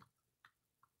 dude.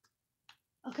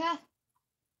 Okay?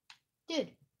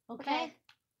 Dude, okay?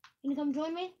 Can you come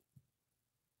join me?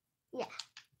 Yeah.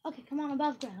 Okay, come on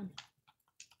above ground.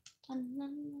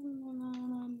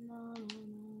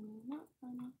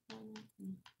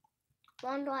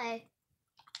 One way.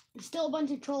 There's still a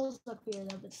bunch of trolls up here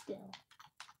though, but still.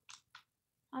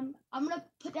 I'm gonna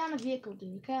put down a vehicle,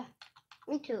 dude, okay?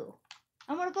 Me too.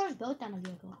 I'm gonna put us both down a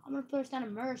vehicle. I'm gonna put us down a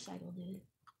motorcycle, dude.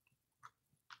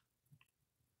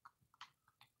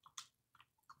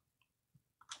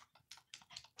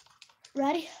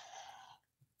 Ready?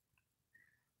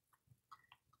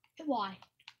 Why?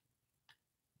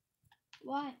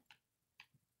 Why?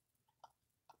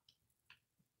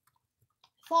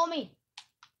 Follow me.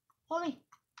 Follow me.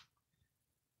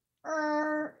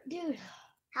 Dude.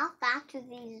 How fast do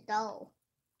these go?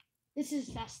 This is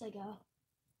fast they go.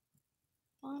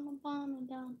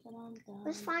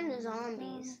 Let's find the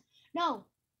zombies. No.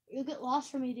 You'll get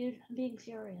lost from me, dude. I'm being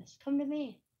serious. Come to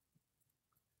me.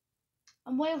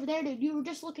 I'm way over there, dude. You were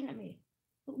just looking at me.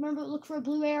 Remember, look for a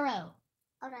blue arrow.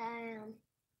 Okay, I am.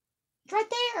 It's right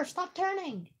there. Stop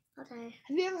turning. Okay.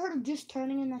 Have you ever heard of just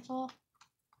turning and that's all?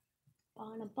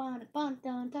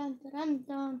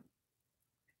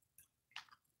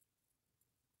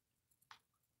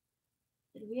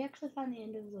 Did we actually find the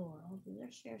end of the world? Is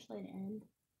there seriously an end?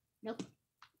 Nope.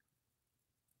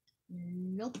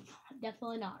 Nope.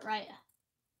 Definitely not. Right.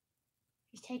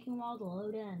 It's taking a while to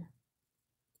load in.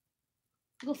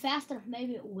 Go fast enough,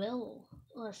 maybe it will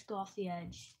let us go off the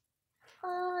edge.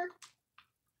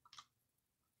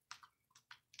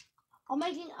 I'm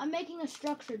making a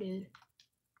structure, dude.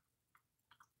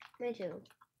 Me too.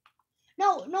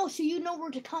 No, so you know where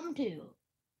to come to.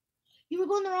 You were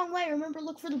going the wrong way. Remember,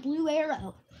 look for the blue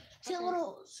arrow. See a Okay.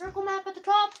 little circle map at the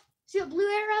top? See a blue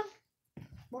arrow?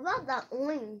 What about that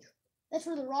orange? That's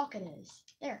where the rocket is.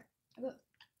 There.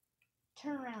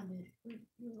 Turn around, dude.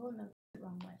 You're going the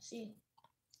wrong way. See?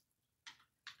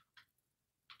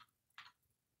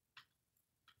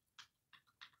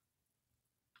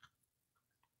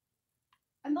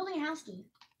 I'm building a house, dude.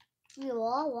 You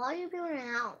are? Why are you building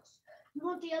a house? You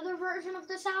want the other version of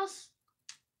this house?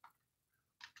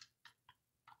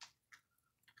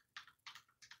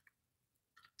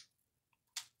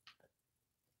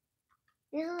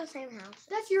 This is the same house.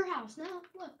 That's your house. No,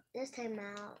 look. This time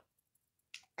out.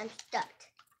 I'm stuck.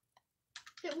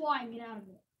 Hit Y and get out of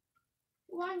it.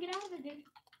 Hit Y and get out of it, dude.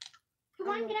 Hit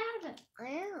Y and get out of it. I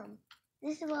am.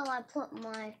 This is where I put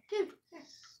my Dude, here.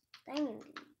 thing.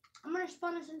 I'm gonna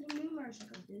spawn us into new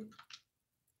motorcycles, dude.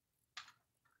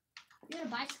 You got a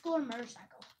bicycle or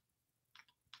motorcycle?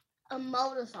 A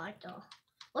motorcycle.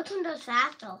 Which one does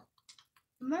faster? A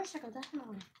motorcycle,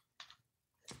 definitely.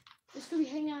 This could be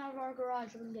hanging out of our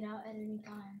garage. We can get out at any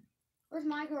time. Where's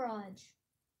my garage?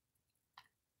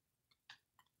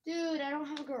 Dude, I don't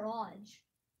have a garage.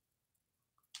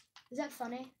 Is that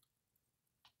funny?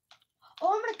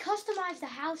 Oh, I'm gonna customize the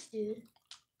house, dude.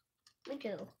 Me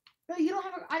too. No, you don't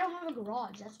have a. I don't have a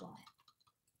garage. That's why.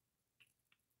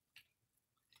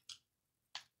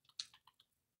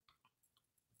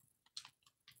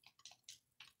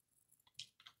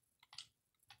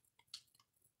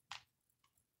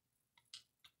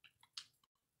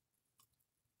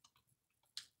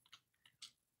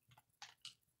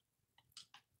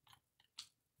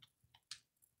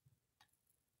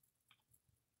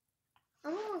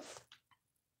 I'm almost.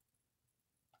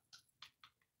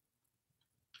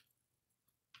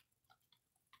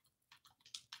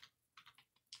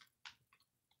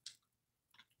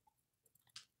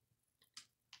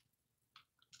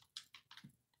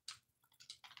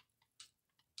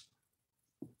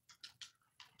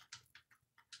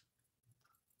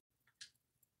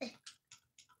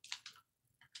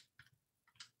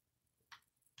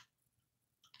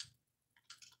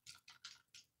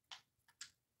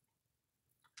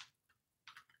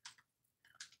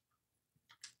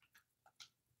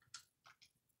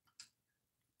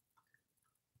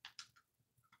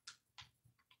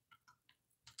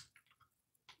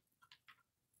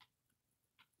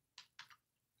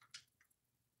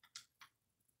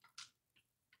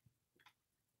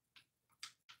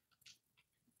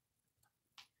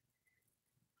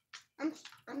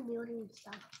 I'm building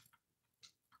stuff.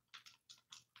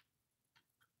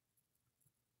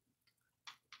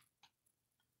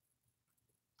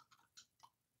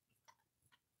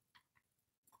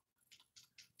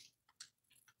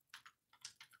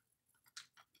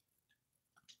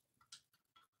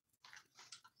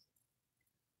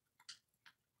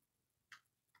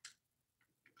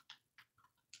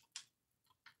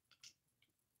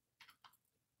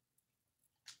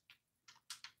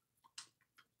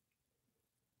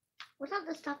 What's all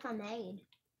the stuff I made?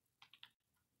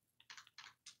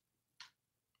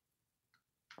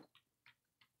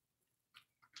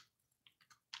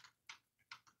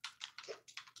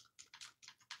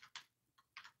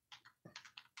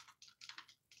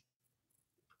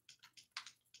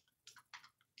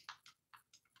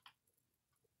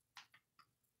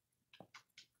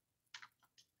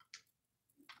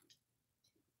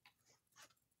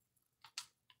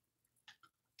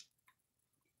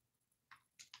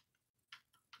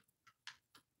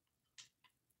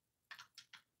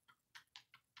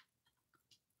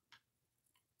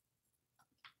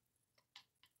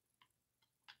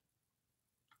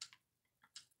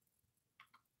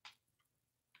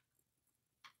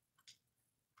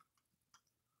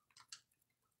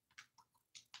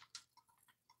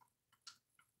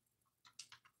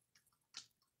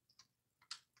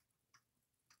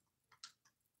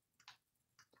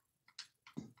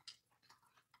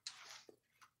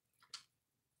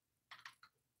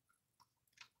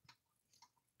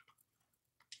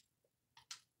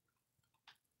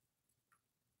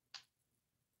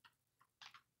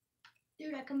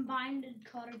 Dude, I combined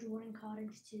cottage 1 and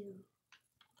cottage 2.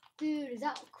 Dude, is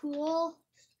that cool?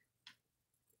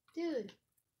 Dude.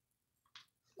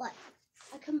 What?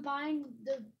 I combined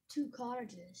the 2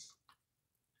 cottages.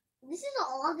 This is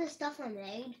all the stuff I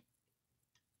made.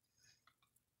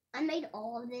 I made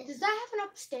all of this. Does that have an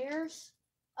upstairs?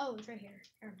 Oh, it's right here.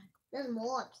 Never mind. There's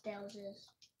more upstairs.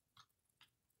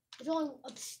 It's only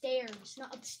upstairs,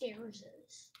 not upstairs.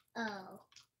 Oh.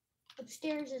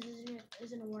 Upstairs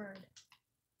isn't a word.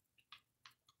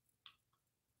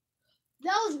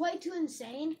 That was way too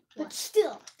insane. But What?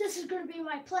 still, this is gonna be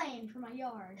my plane for my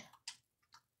yard.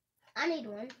 I need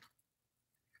one.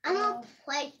 I'm gonna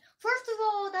place. First of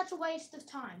all, that's a waste of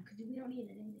time because we don't need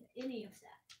any of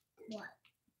that. What?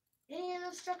 Any of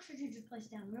those structures you just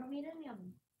placed down. We don't need any of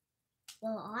them.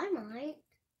 Well, I might.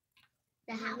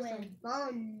 To have some When?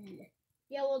 fun.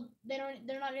 Yeah, well,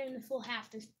 they're not in the full half.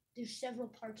 There's several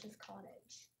parts of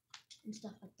cottage and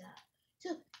stuff like that.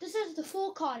 So this is the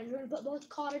full cottage. We're gonna put both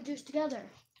cottages together.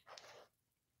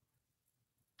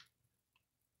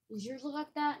 Does yours look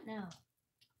like that? No.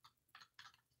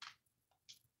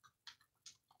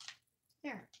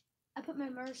 Here, I put my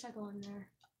motorcycle in there,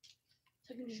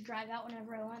 so I can just drive out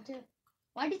whenever I want to.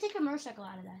 Why do you take a motorcycle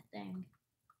out of that thing?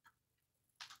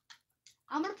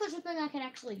 I'm gonna put something I can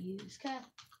actually use. Okay?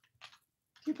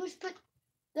 Can you put?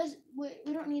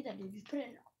 We don't need that, dude. Just put it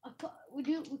in. We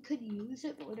could use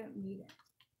it, but we don't need it.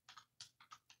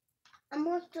 I'm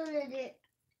also gonna do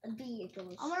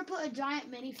vehicles. I'm gonna put a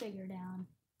giant minifigure down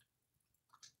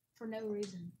for no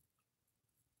reason.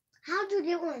 How'd you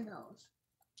get one of those?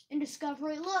 In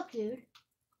Discovery, look, dude.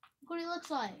 Look what he looks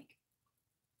like.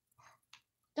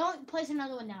 Don't place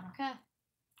another one down, okay?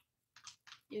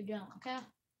 You don't, okay?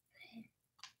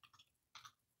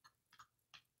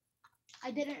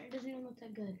 I didn't. It doesn't even look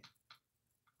that good.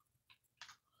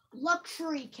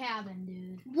 Luxury cabin,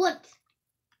 dude. What?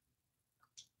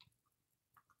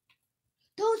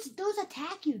 Those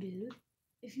attack you, dude.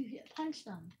 If you punch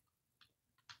them.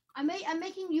 I'm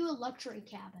making you a luxury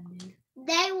cabin, dude.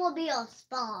 They will be our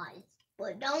spies,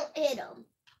 but don't hit them.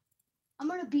 I'm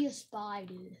gonna be a spy,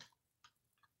 dude.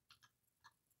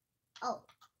 Oh.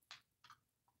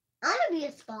 I'm gonna be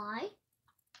a spy.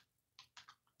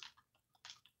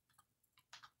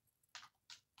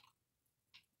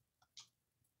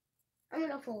 I'm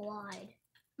gonna go for wide.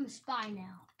 I'm a spy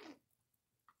now.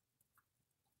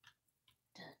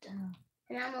 Dun-dun.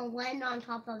 And I'm gonna land on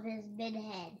top of his big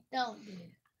head. Don't,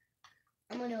 dude.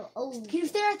 I'm gonna, oh. Can you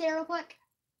stay right there real quick?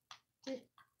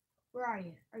 Where are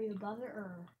you? Are you above it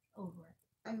or over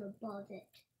it? I'm above it.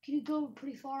 Can you go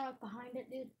pretty far up behind it,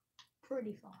 dude?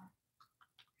 Pretty far.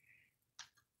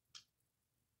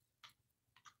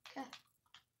 Okay.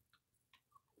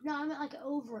 No, I meant like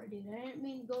over it, dude. I didn't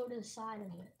mean go to the side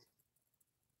of it.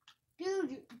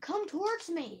 Dude, come towards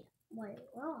me. Wait,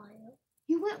 where are you?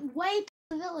 You went way to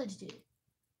the village, dude.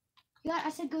 I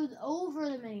said go over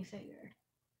the minifigure.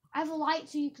 I have a light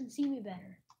so you can see me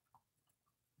better.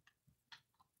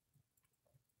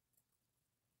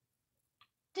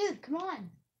 Dude, come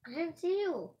on. I didn't see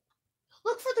you.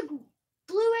 Look for the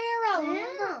blue arrow.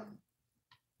 Damn.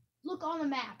 Look on the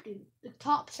map, dude. The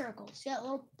top circle. See that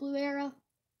little blue arrow?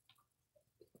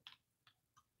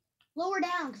 Lower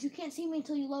down, because you can't see me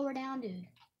until you lower down, dude.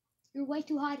 You're way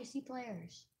too high to see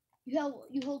players. You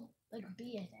hold like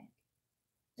B, I think.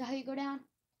 Is that how you go down?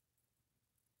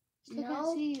 Still can't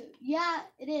No. see you. Yeah,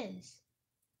 it is.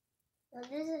 Well,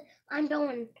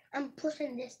 I'm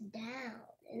pushing this down,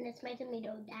 and it's making me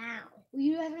go down. Well,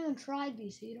 you haven't even tried B,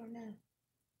 so you don't know.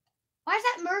 Why is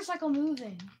that motorcycle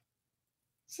moving?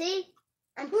 See?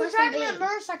 I'm Who's pushing driving B. that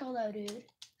motorcycle, though, dude?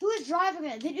 Who is driving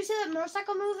it? Did you see that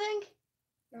motorcycle moving?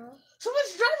 No.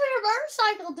 Someone's driving a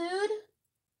motorcycle, dude.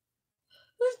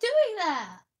 Who's doing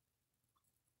that?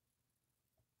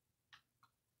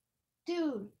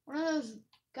 Dude, one of those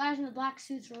guys in the black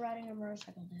suits were riding a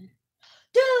motorcycle, dude.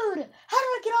 Dude, how do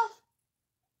I get off?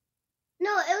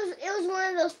 No, it was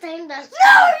one of those things that. No,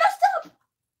 I messed up.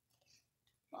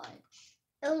 What?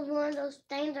 It was one of those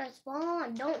things that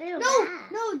spawn. Don't do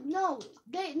No,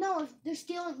 that. They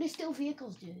steal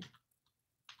vehicles, dude.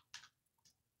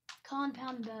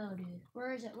 Compound bow, dude.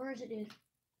 Where is it, dude?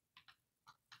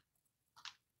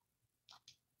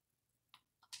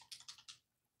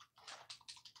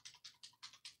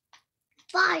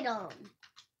 Fight them.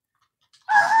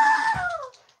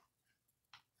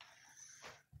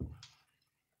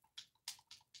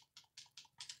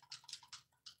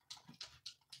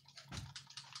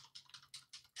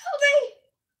 Help me!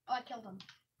 Oh, I killed him.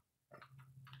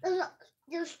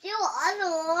 There's still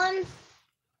other ones.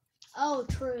 Oh,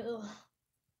 true.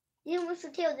 You want to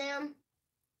kill them.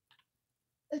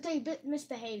 If they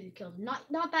misbehave, you killed him.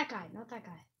 Not that guy. Not that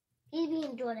guy. He's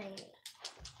being good at it.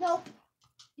 Nope.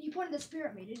 He pointed the spear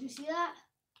at me. Did you see that?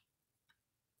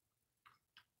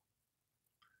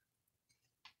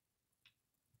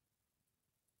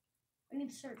 I need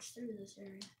to search through this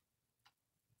area.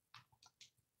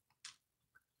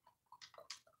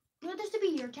 You want this to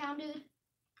be your town, dude?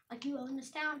 Like you own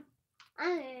this town? I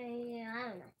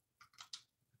don't know.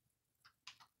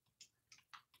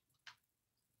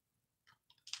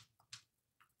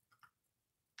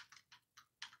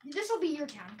 This will be your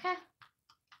town, okay?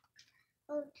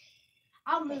 Okay.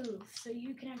 I'll move so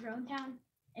you can have your own town,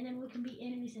 and then we can be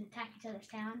enemies and attack each other's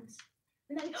towns.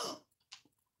 And then,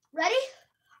 ready?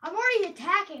 I'm already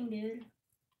attacking, dude.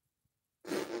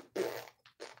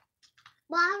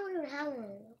 Well, I don't even have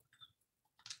one.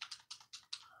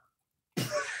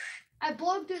 I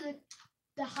blow through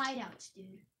the hideouts,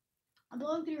 dude. I'm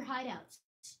blowing through your hideouts.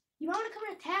 You might want to come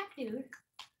and attack, dude.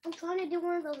 I'm trying to do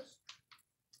one of those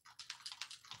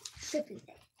shipping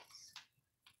things.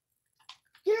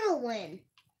 You don't win.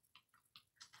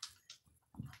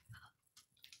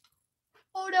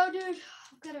 Oh no, dude.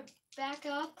 I'm gonna back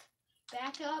up.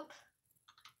 Now turn.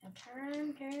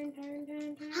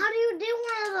 How do you do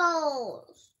one of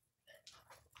those?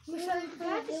 Do I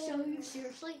have to show you,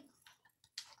 seriously?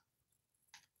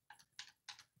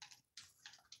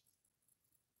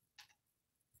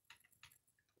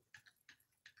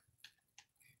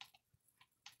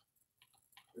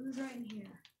 It was right in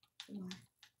here somewhere.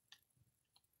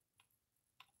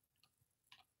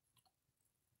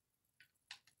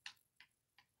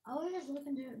 I was just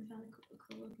looking through it and found a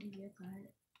cool looking vehicle.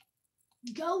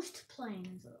 Ghost plane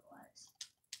is what it was.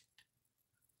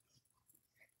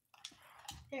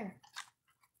 There.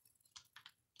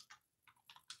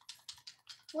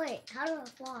 Wait, how do I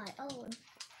fly? Oh,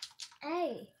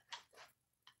 hey.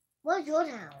 What's your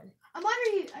town? I'm under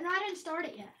you, and I didn't start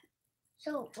it yet.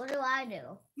 So, what do I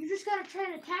do? You just gotta try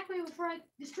and attack me before I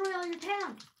destroy all your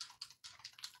town.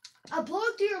 I blew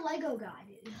up through your Lego guy,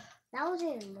 dude. That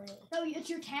wasn't even money. No, it's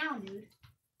your town, dude.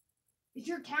 It's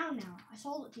your town now. I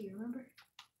sold it to you, remember?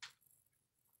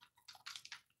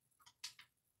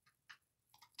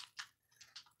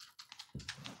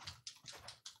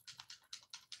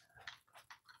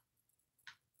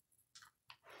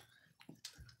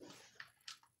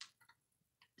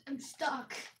 I'm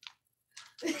stuck.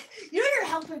 You know you're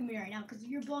helping me right now because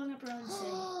you're blowing up your own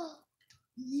city.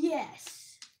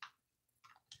 Yes.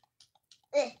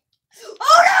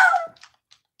 Oh no!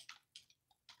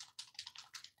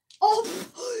 Oh,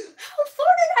 how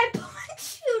far did I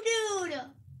punch you, dude?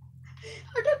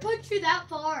 How did I punch you that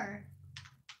far?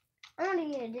 I don't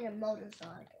even did a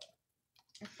motorcycle.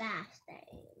 A fast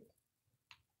thing.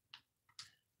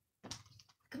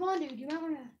 Come on, dude. You might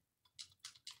want to.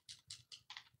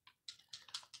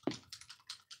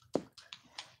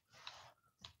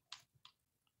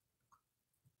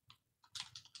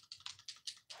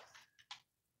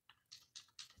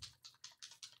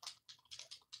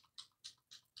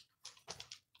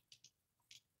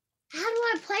 How do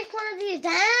I place one of these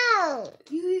down?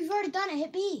 You've already done it.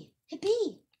 Hit B. Hit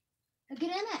B. Now get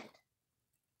in it.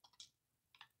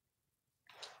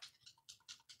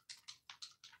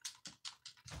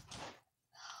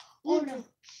 You Oh no.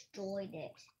 destroyed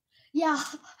it. Yeah.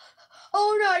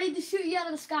 Oh no, I need to shoot you out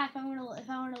of the sky if I want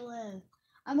to live.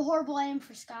 I'm a horrible aim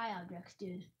for sky objects,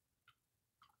 dude.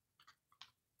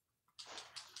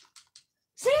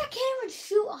 See, I can't even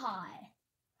shoot high.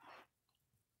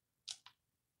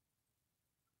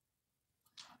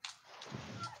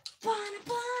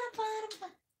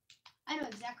 I know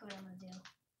exactly what I'm gonna do.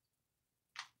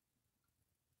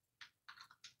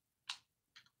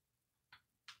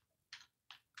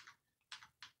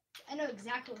 I know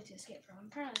exactly what to escape from. I'm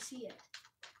trying to see it.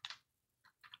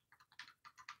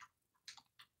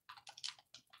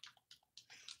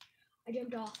 I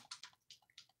jumped off.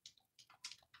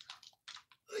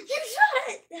 You shot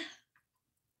it!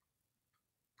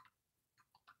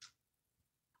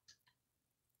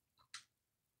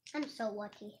 I'm so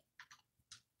lucky.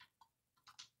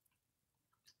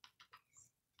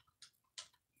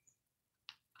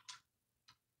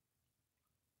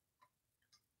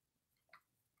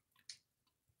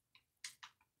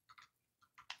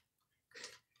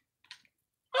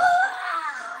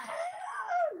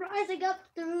 Rising up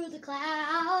through the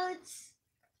clouds,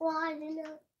 Flying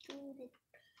up through the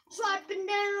swiping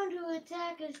down to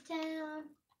attack his town.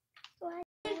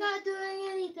 He's not doing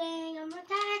anything. I'm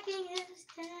attacking his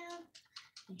town,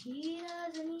 and he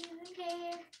doesn't even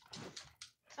care.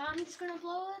 So I'm just gonna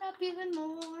blow it up even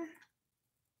more.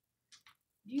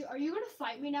 Are you gonna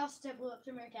fight me now since I blew up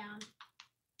through my town,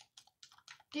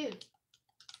 dude?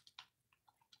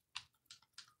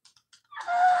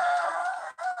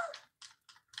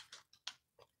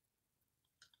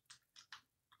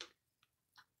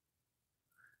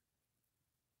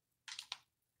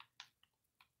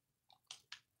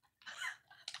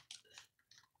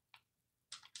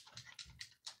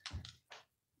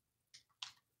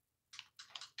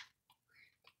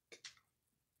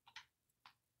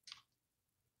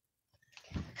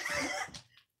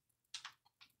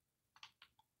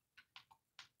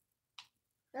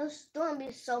 There's gonna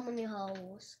be so many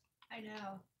holes. I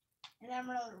know. And I'm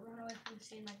gonna run away from the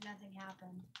scene like nothing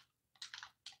happened.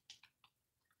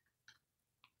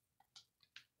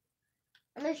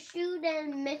 I'm gonna shoot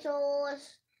in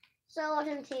missiles swords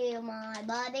into my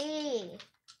body.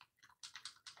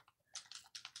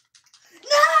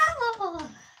 No!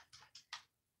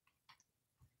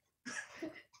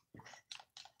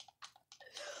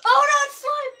 Oh no, it's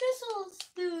slime missiles,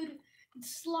 dude.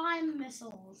 It's slime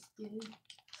missiles, dude.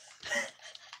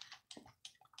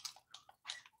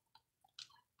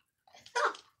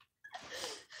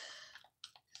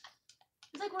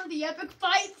 It's like one of the epic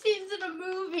fight scenes in a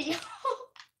movie.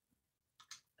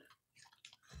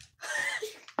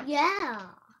 Yeah.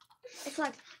 It's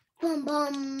like bum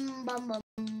bum bum bum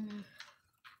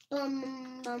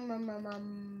bum bum bum bum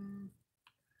bum.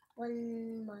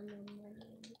 One, one.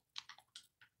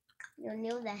 You're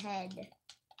near the head.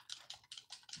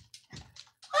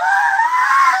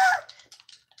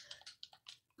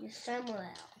 You're somewhere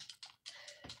else.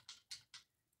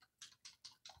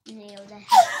 Near the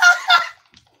head.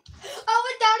 I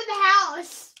went down to the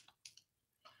house.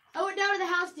 I went down to the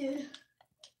house, dude.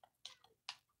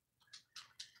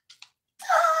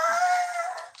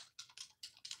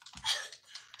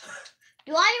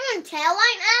 Do I even tell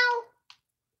right now?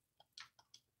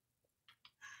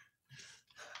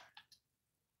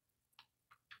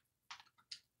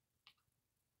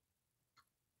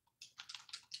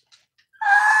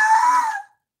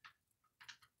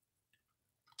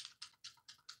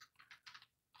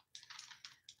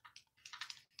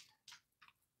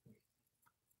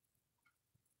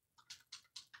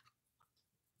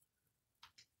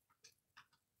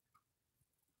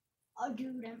 Oh,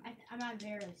 dude, I'm out of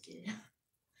arrows, dude.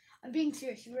 I'm being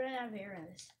serious. You ran out of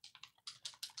arrows.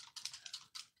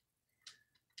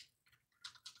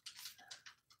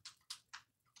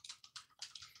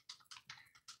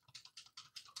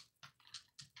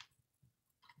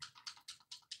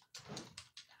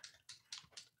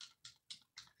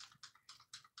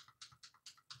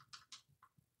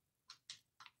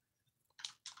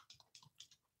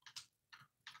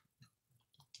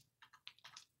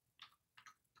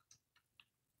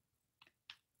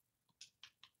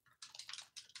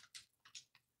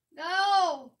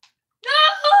 No! No!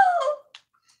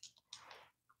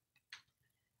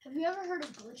 Have you ever heard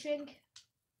of glitching?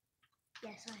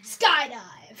 Yes, I have.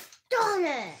 Skydive! Darn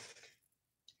it!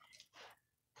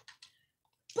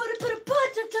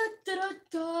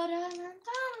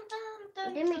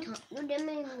 You didn't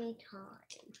make me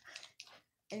time.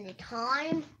 And the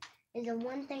time is the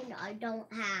one thing that I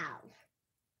don't have.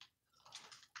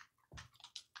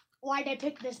 Why'd I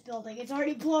pick this building? It's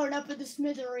already blown up in the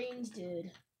smithereens,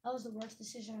 dude. That was the worst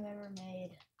decision I've ever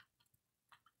made.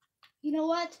 You know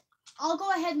what? I'll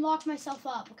go ahead and lock myself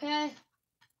up, okay?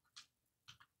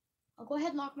 I'll go ahead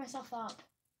and lock myself up.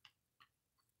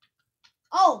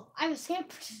 Oh, I'm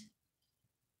escaped.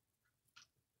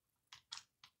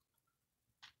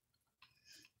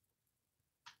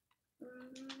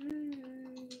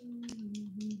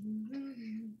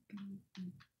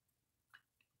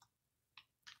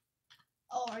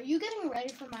 Oh, are you getting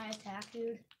ready for my attack,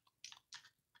 dude?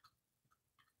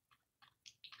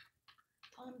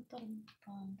 Dun, dun,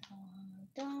 dun,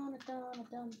 dun, dun,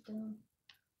 dun, dun.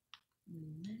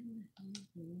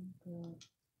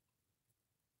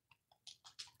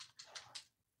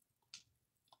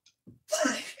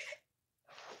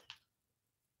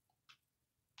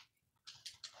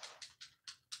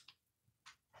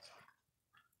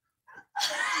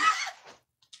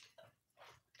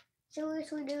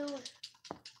 Seriously, dude?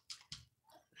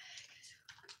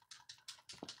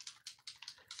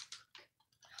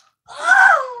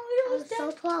 Oh, I was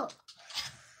so close.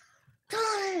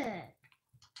 Darn it!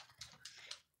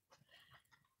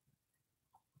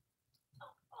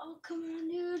 Oh, come on,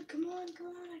 dude. Come on, come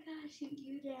on. I gotta shoot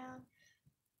you down.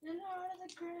 And out of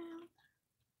the ground.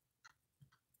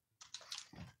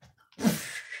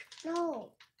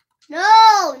 No.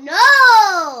 No,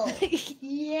 no!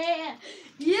 Yeah.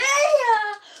 Yeah.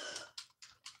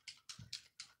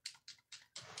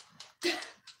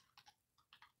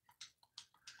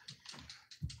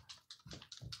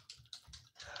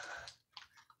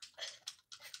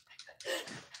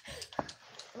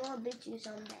 I'm gonna beat you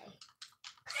someday.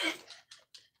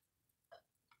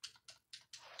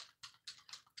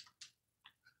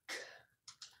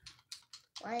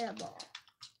 Fireball.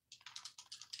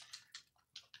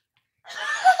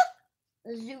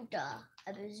 Bazooka.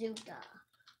 A bazooka.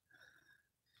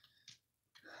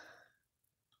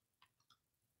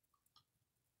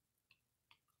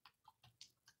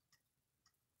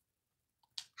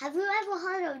 Have you ever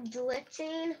heard of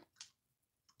glitching?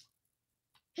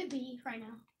 Hit B right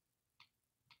now.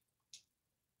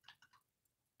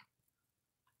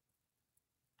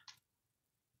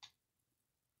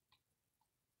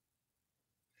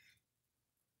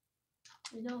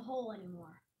 There's no hole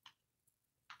anymore.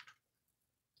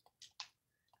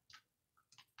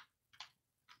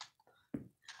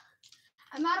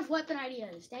 I'm out of weapon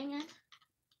ideas. Dang it.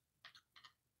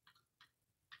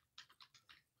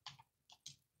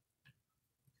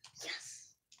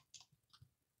 Yes.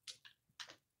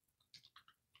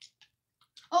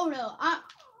 Oh no,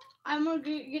 I'm gonna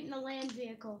get in a land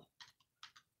vehicle.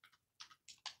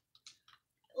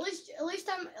 At least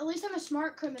I'm a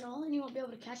smart criminal, and you won't be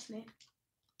able to catch me.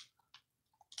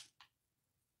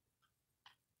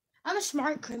 I'm a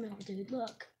smart criminal, dude.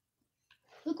 Look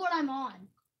what I'm on.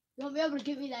 You won't be able to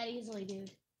get me that easily,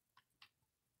 dude.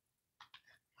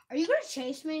 Are you gonna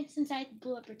chase me since I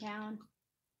blew up your town?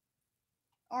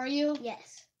 Are you?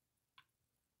 Yes.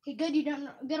 Okay, good. You don't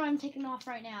know. Good. I'm taking off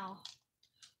right now.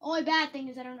 Only bad thing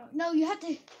is I don't know. No, you've got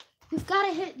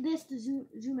to hit this to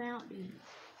zoom out, dude.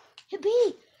 Hit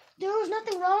B. There was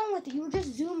nothing wrong with it. You were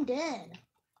just zoomed in.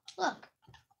 Look.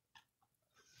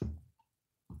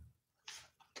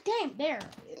 Damn, there.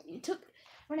 It took.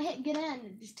 When I hit get in,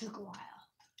 it just took a while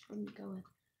for me to go in.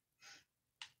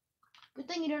 Good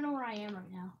thing you don't know where I am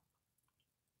right now.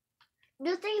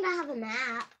 Good thing to have a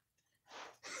map.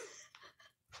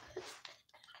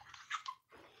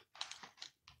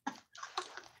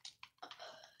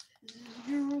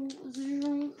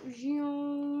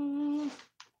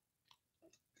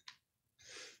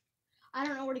 I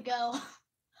don't know where to go.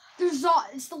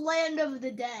 It's the land of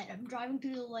the dead. I'm driving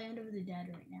through the land of the dead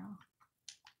right now.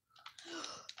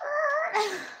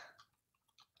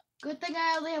 Good thing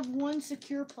I only have one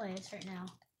secure place right now.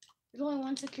 There's only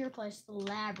one secure place, the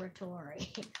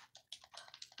laboratory.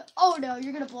 Oh no,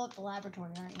 you're gonna blow up the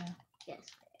laboratory, aren't you? Yes.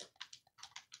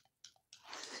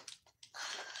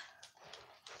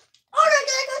 Oh no,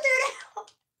 can I go through now?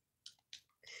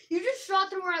 You just shot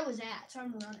through where I was at, so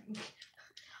I'm running.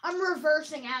 I'm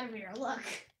reversing out of here, look.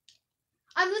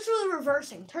 I'm literally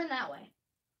reversing. Turn that way.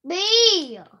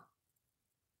 B!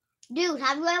 Dude,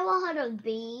 have you ever heard of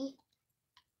B?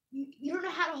 You don't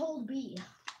know how to hold B.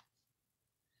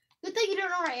 Good thing you don't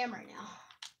know where I am right now.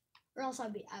 Or else I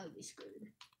would be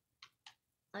screwed.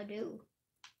 I do.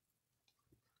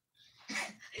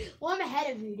 Well, I'm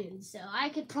ahead of you, dude, so I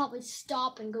could probably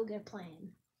stop and go get a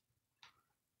plane.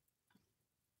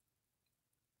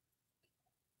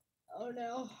 Oh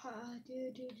no.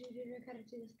 Dude, I gotta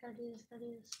do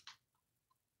this.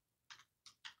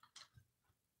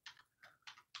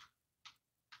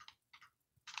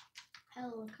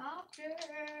 Helicopter.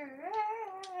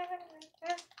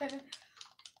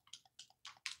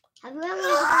 Have you ever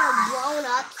heard of blown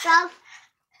up stuff?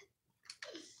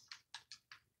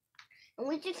 And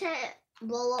we just can't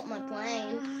blow up my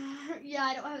plane. Yeah,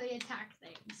 I don't have any attack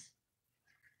things.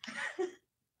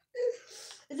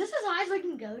 Is this as high as we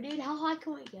can go, dude? How high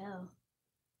can we go?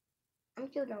 I'm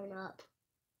still going up.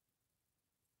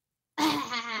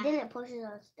 Then it pushes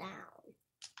us down.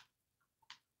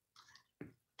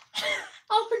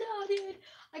 Oh no, dude.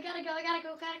 I gotta go.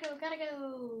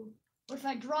 What if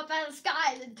I drop out of the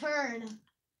sky and then turn?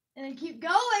 And then keep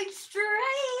going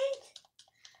straight?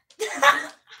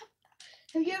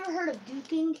 Have you ever heard of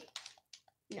duking?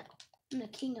 No. I'm the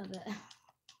king of it.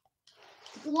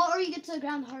 The lower you get to the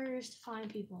ground, the harder it is to find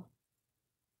people.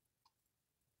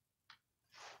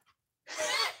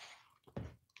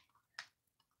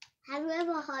 Have you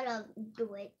ever heard of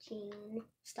glitching?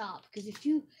 Stop, because if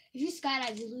you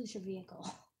skydive, you lose your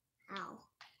vehicle. How?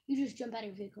 You just jump out of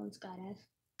your vehicle and skydive.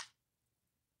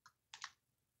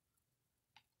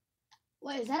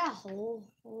 Wait, is that a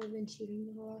hole where we've been shooting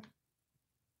before?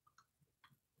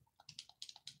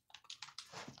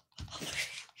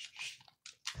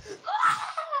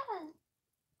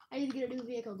 I need to get a new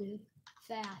vehicle, dude.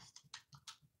 Fast.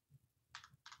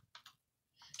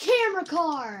 Camera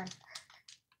car!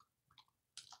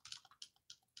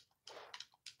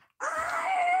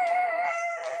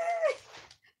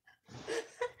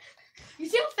 You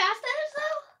see how fast that is,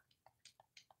 though?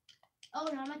 Oh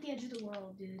no, I'm at the edge of the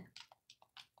world, dude.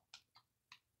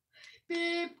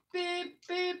 Beep, beep,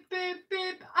 beep, beep,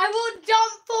 beep. I will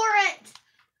jump for it!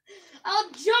 I'll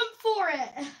jump for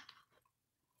it!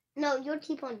 No, you'll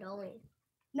keep on going.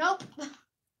 Nope.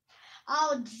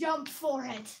 I'll jump for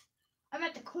it. I'm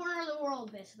at the corner of the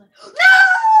world, basically. No!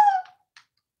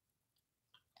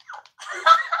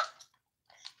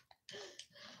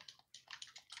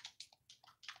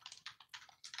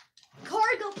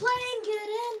 Cargo plane, get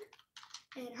in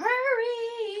and hurry.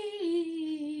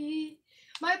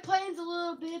 My plane's a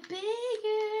little bit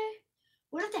bigger,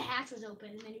 What if the hatch was open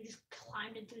and then you just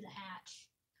climbed in through the hatch?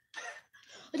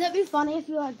 Would that be funny if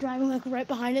you were like driving like right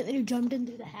behind it and you jumped in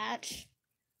through the hatch?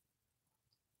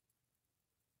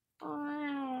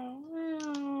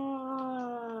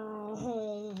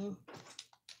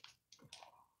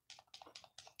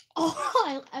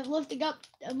 Oh, I'm lifting up.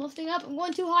 I'm lifting up. I'm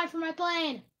going too high for my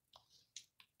plane.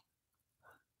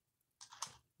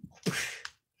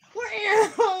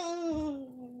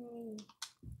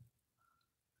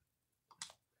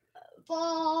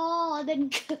 Fall and then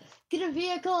get a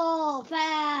vehicle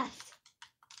fast.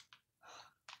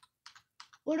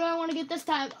 What do I want to get this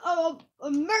time? Oh, a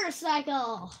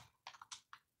motorcycle.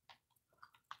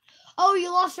 Oh, you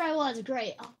lost where I was.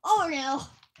 Great. Oh no.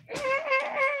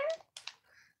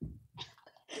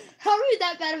 How are you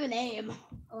that bad of an aim?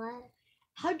 What?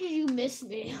 How did you miss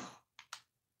me?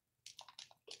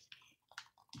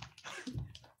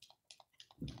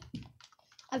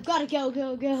 I've got to go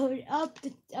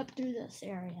up through this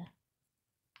area.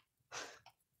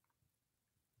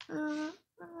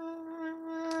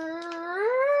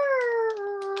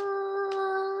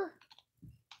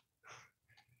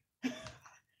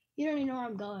 You don't even know where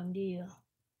I'm going, do you?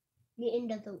 The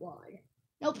end of the water.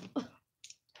 Nope.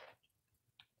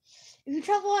 If you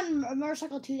travel on a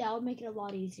motorcycle too, that would make it a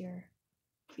lot easier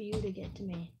for you to get to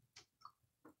me.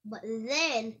 But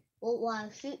then, what will I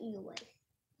shoot you with?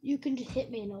 You can just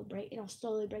hit me and it'll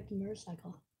slowly break the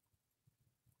motorcycle.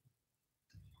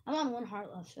 I'm on 1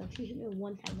 heart left, so if you hit me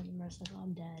one time with the motorcycle,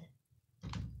 I'm dead.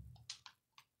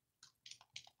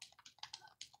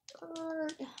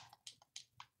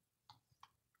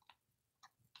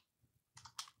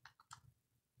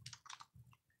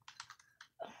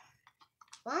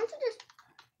 Why don't you just...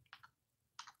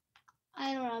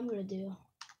 I know what I'm gonna do.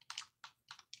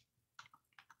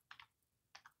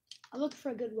 I'm looking for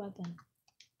a good weapon.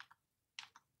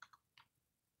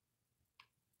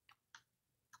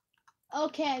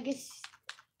 Okay, I guess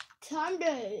time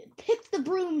to pick the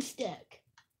broomstick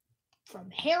from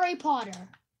Harry Potter.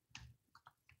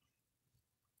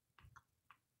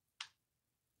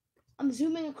 I'm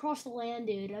zooming across the land,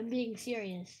 dude. I'm being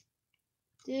serious.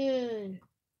 Dude.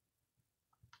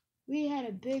 We had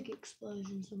a big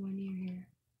explosion somewhere near here.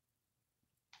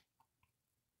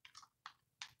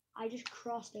 I just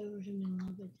crossed over something a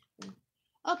little bit different.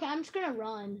 Okay, I'm just gonna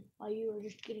run while you were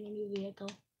just getting a new vehicle.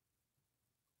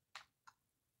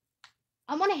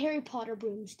 I'm on a Harry Potter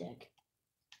broomstick.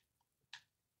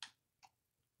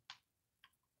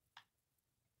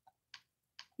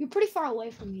 You're pretty far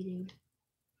away from me, dude.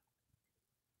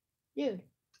 Dude.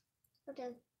 Okay.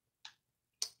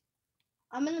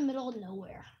 I'm in the middle of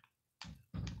nowhere.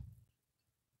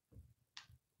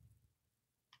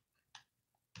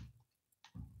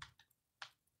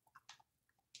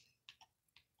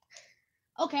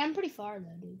 Okay, I'm pretty far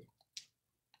though, dude.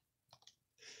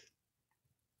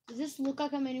 Does this look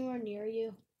like I'm anywhere near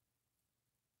you?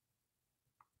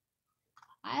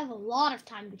 I have a lot of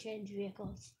time to change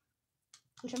vehicles,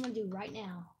 which I'm gonna do right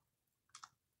now.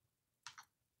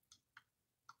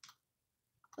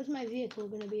 What's my vehicle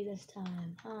gonna be this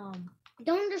time?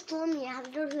 Don't destroy me. I have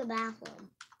to go to the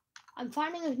bathroom. I'm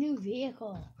finding a new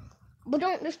vehicle. But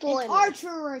don't destroy An me.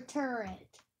 archer turret.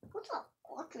 What's an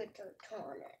archer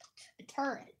turret? A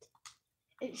turret.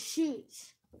 It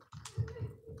shoots.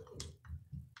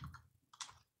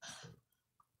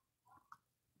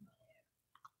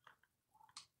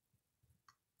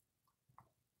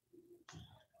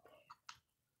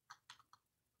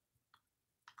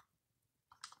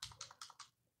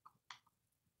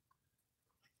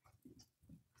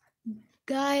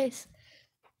 Guys,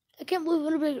 I can't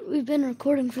believe we've been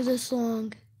recording for this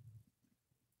long.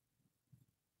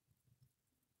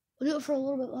 We'll do it for a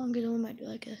little bit longer, then we might do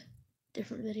like a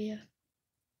different video.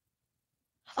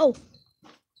 Oh!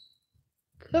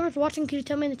 Whoever's watching, can you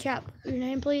tell me in the chat your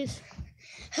name, please?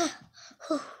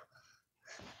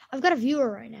 I've got a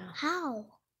viewer right now. How?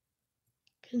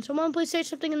 Can someone please say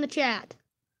something in the chat?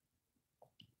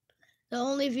 The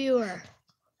only viewer.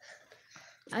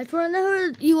 I don't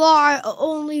know who you are,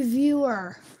 only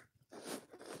viewer.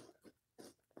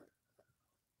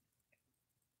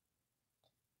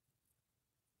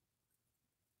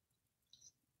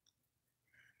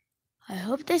 I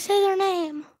hope they say their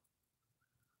name.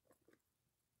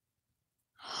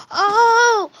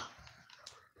 Oh!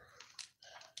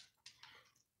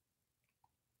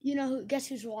 You know who? Guess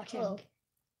who's watching? Oh.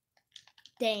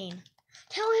 Dane.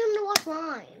 Tell him to watch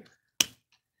mine.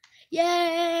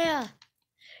 Yeah!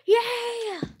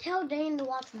 Yeah! Tell Dane to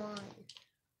watch mine.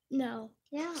 No.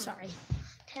 Yeah. Sorry.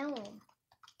 Tell him.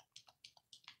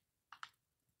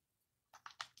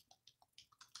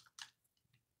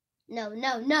 No,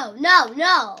 no, no, no,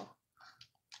 no.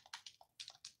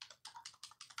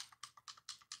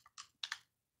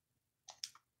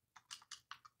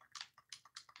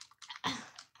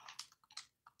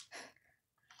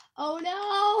 Oh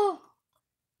no!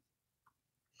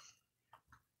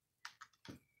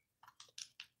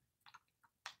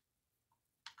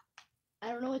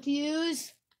 I don't know what to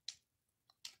use.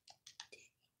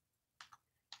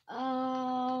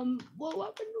 What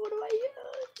weapon? What do I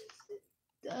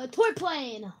use? Toy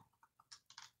plane.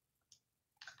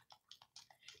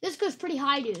 This goes pretty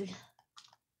high, dude.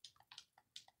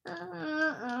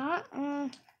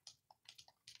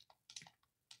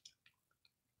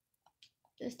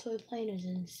 This toy plane is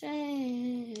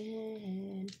insane.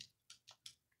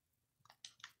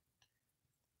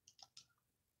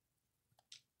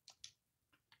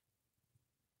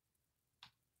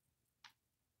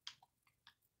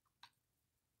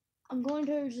 I'm going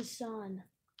towards the sun.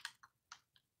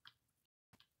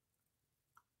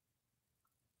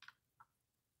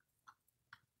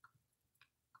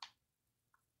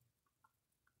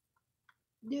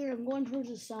 Dude, I'm going towards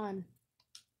the sun.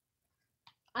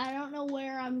 I don't know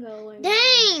where I'm going.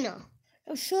 Dane!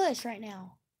 Oh, shush right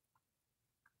now.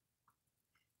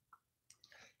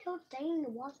 Tell Dane to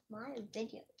watch my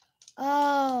video.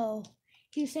 Oh.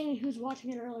 He was saying he was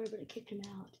watching it earlier, but it kicked him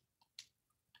out.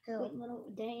 Who? Wait,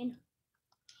 little Dane.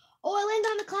 Oh, I landed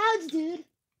on the clouds, dude.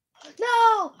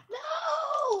 No!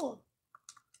 No!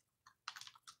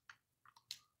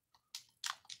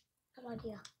 Have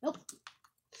idea. Nope.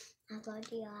 Have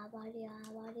idea, have idea,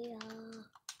 have idea.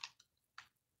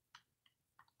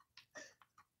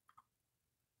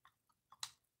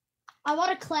 I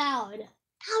want a cloud.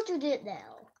 How'd you get there?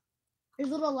 There's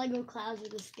little Lego clouds in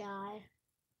the sky.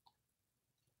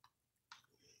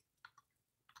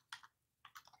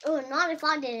 Oh, not if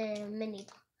I did it in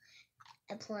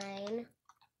a plane.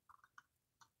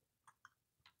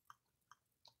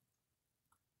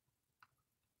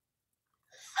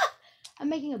 I'm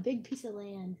making a big piece of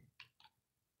land.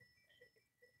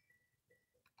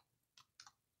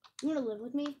 You want to live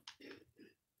with me?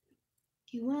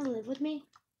 Do you want to live with me?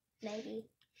 Maybe.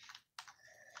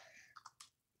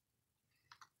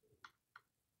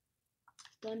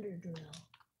 Thunder drill.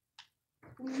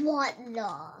 What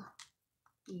the?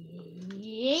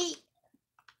 Yeet.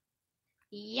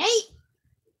 Yeet.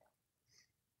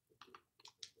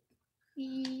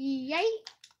 Yeet.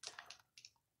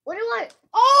 What do I?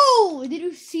 Oh, did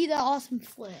you see that awesome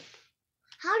flip?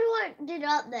 How do I get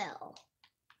up there?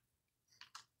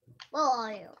 Where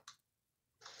are you?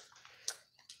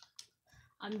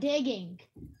 I'm digging.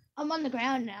 I'm on the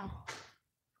ground now.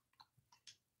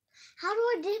 How do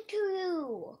I get to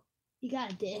you? You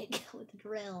gotta dig with the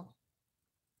drill.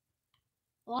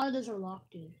 A lot of those are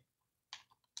locked, dude.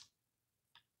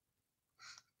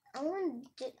 I want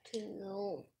to get to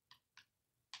you.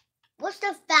 What's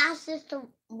the fastest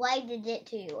way to get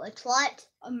to you? A trot?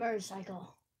 A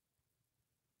motorcycle.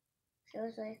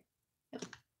 Seriously? Yep.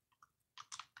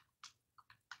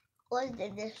 What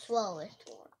is the slowest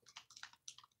one?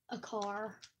 A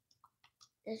car.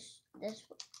 This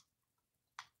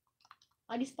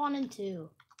I just spawned in two.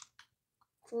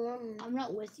 one. I'm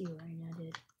not with you right now,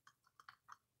 dude.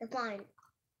 Fine.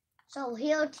 So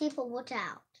here, Tifa, watch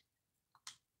out.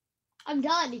 I'm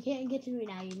done. You can't get to me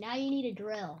now. Now you need a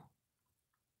drill.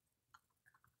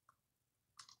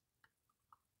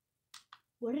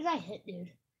 Where did I hit,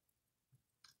 dude?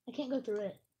 I can't go through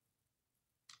it.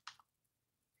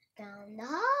 Down the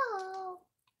hole.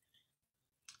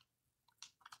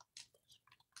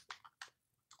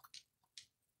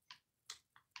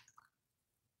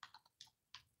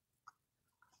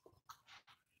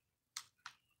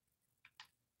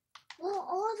 What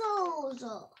are those?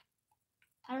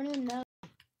 I don't even know.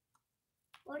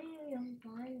 Where do you even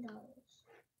find those?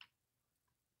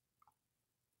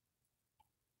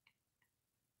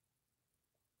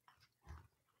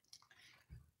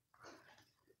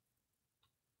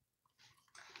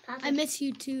 I miss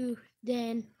you too,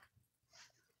 Dan.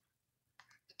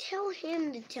 Tell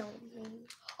him to tell me.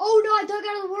 Oh no, I dug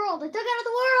out of the world. I dug out of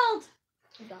the world.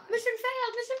 God. Mission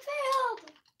failed. Mission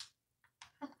failed.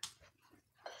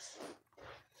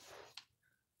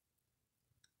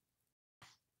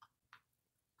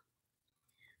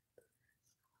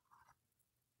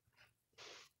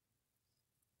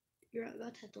 You're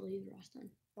about to have to leave, Rustin.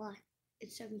 Why?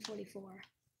 It's 7:44.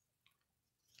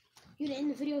 You gonna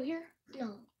end the video here?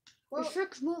 No. Well, Well, sure,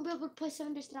 'cause we won't be able to play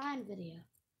 7 Days to Die in video.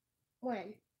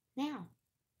 when? Now.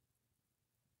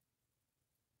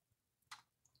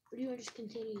 Or do you want to just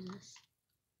continue this?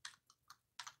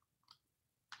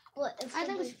 What? If I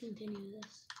think we somebody- should continue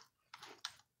this.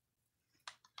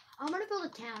 I'm gonna build a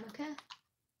town, okay?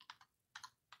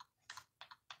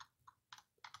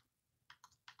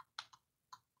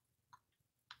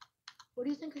 What do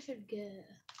you think I should get?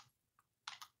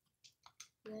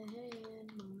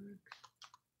 Landmarks.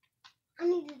 I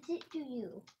need to sit to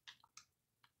you.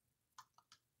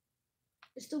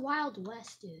 It's the Wild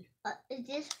West, dude. Is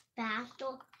this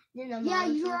faster than the Yeah,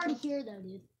 Mars you're one? already here though,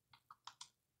 dude.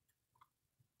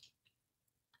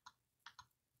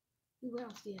 We went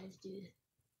off the edge, dude.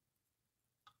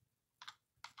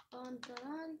 Dun,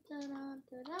 dun, dun, dun,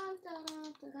 dun, dun,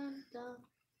 dun, dun, dun, dun.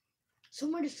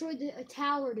 Someone destroyed a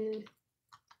tower, dude.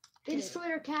 They Good.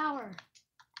 destroyed our tower.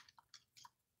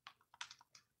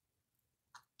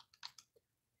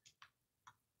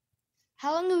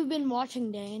 How long have you been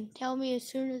watching, Dane? Tell me as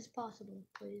soon as possible,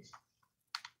 please.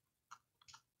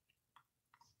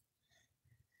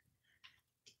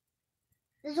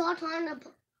 This is all time to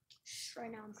put. Shh,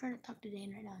 right now, I'm trying to talk to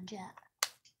Dane right now in chat.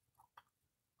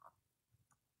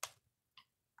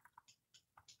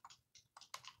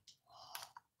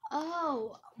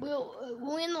 Oh,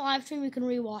 when we in the live stream, you can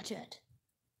rewatch it.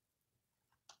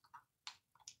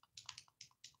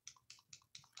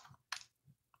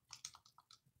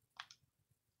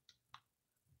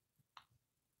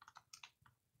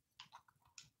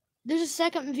 There's a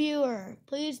second viewer.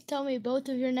 Please tell me both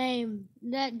of your name.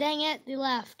 Dang it, they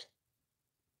left.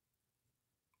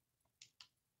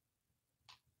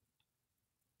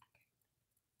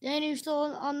 Dane, are you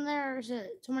still on there, or is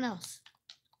it someone else?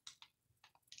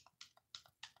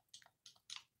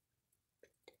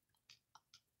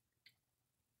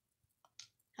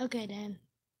 Okay, Dan.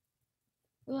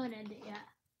 We won't end it yet.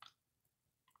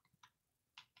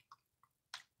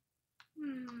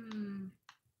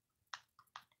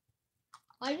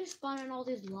 I just spawned in all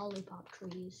these lollipop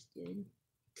trees, dude.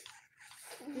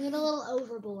 We get a little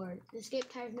overboard. The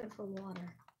escape tire is meant for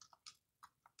water.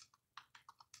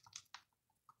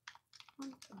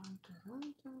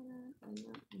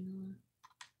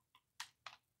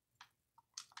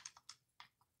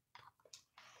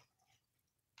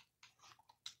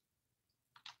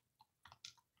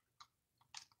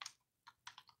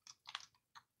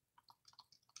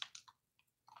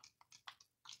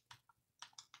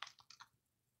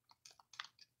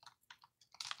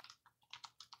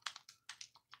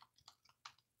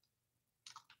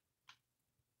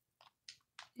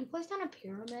 You placed on a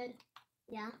pyramid?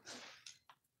 Yeah.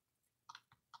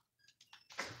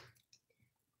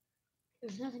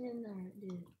 There's nothing in there,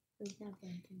 dude. There's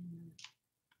nothing in there.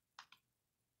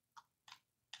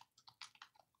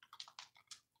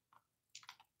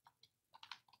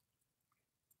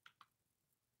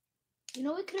 You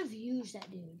know, we could have used that,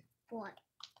 dude. What?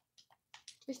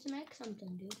 Just to make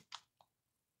something, dude.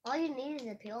 All you need is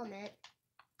a pyramid.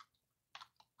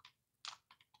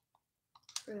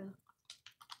 True.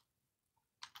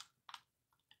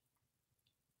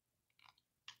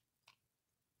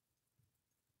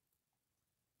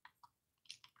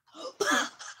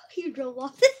 You drove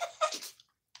off.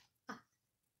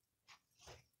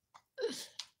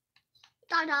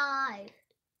 Die.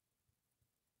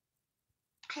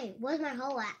 Hey, where's my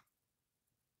hole at?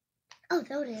 Oh,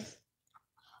 there it is.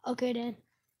 Okay, Dan.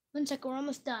 1 second, we're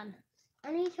almost done.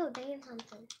 I need to show Dan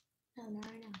something. No, not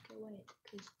right now. Okay, wait.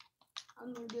 Because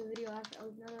I'm going to do a video after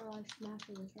another live stream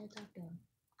after this. I'll talk to him.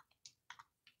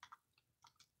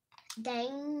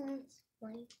 Dan's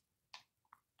funny.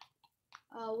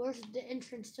 Where's the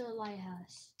entrance to the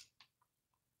lighthouse?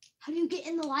 How do you get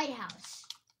in the lighthouse?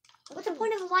 What's the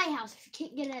point of a lighthouse if you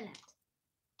can't get in it?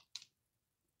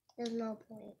 There's no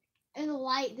point. And the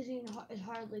light doesn't even it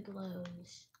hardly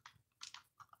glows.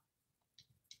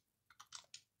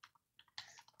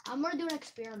 I'm gonna do an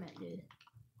experiment, dude.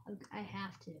 I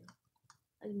have to.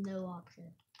 Like, no option.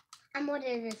 I'm going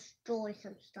to destroy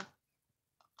some stuff.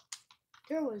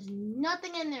 There was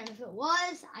nothing in there. If it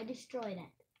was, I destroyed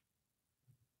it.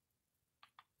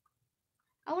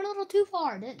 I went a little too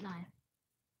far, didn't I?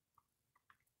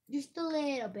 Just a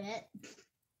little bit.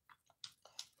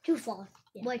 Too far.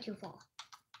 Yeah. Way too far.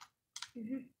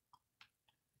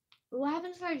 What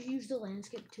happens if I just use the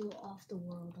landscape tool off the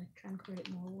world? Like, try and create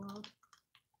more world?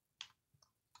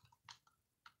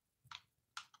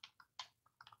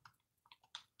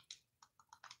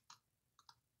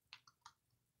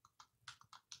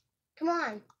 Come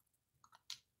on.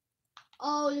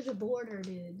 Oh, there's a border,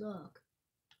 dude. Look.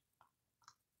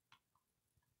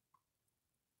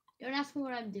 Don't ask me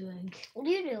what I'm doing. What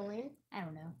are you doing? I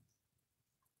don't know.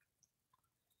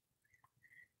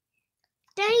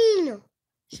 Dane!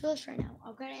 Show us right now.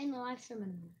 I'll get it in the live stream in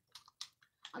a minute.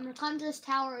 I'm gonna climb to this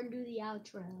tower and do the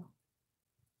outro.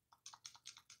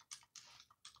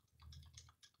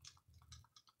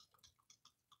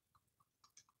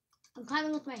 I'm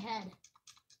climbing with my head.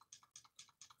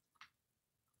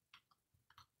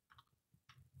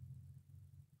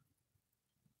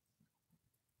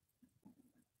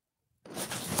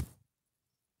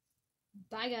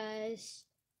 Bye, guys.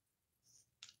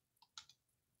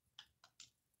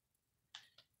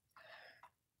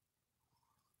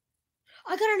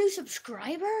 I got a new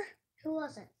subscriber. Who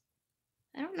was it?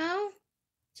 I don't know.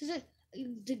 This is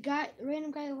the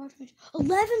random guy who watched my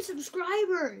 11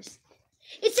 subscribers.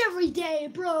 It's every day,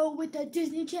 bro, with the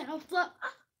Disney Channel flip.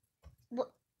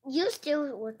 You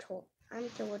still were told. I'm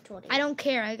still were told. I don't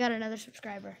care. I got another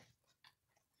subscriber.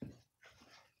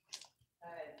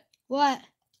 What?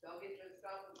 Don't get your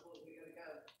stuff before we gotta go.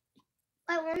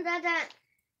 I wonder about that.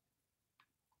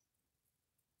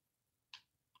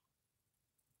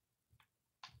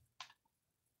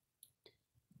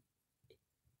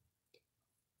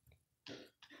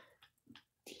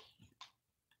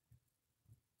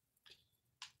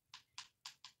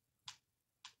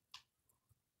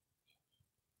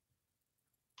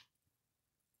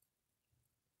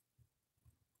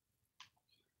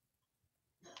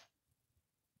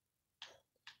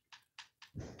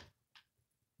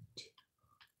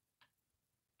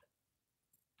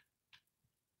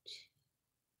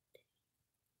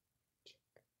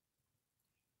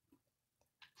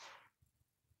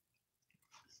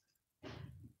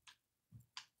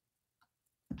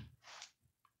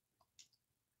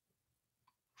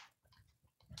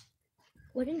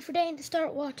 Waiting for Dane to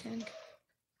start watching.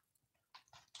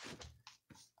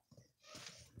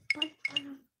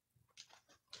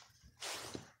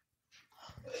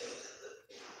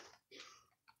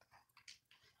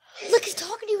 Look, he's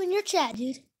talking to you in your chat,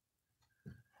 dude.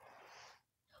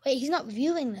 Wait, he's not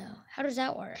viewing though. How does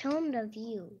that work? Tell him to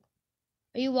view.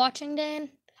 Are you watching, Dan?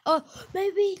 Oh,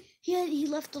 maybe he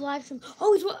left the live stream.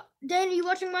 Oh, Dan, are you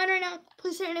watching mine right now?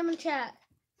 Please say your name in the chat,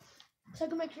 so I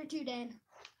can make sure too, Dan.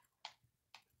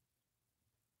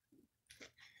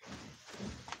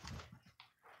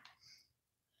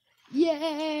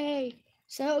 Yay!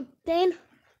 So, Dan,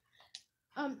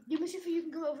 do me a favor, you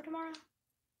can come over tomorrow.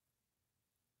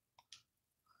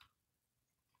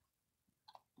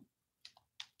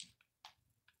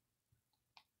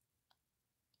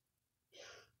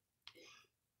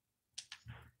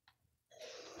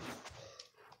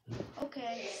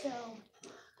 Okay, so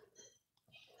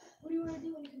what do you want to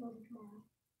do when you come over tomorrow?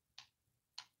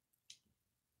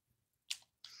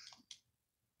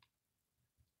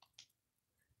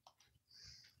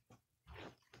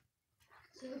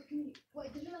 So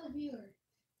wait, there's another viewer.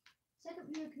 Second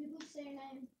viewer, can you please say your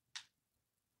name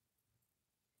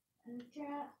in the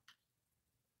chat?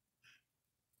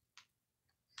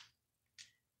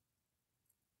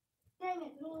 Dang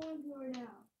it, there's only one viewer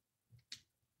now.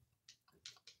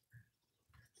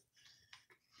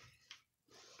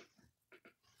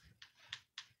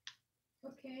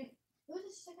 Okay, who's the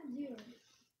second viewer?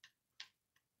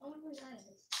 I wonder who that is.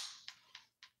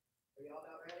 Are y'all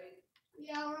about ready?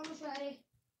 Yeah, we're almost ready.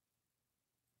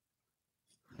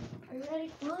 Are you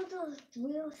ready? What was the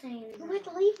real thing? We have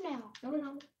to leave now.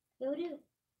 No. You do.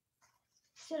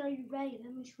 Said, are you ready?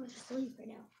 That means we're just leave right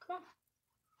now. Come on.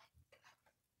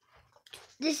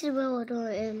 This is what we're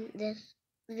doing in this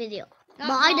video. Not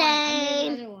Bye, mine. I made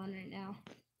Dane. another one right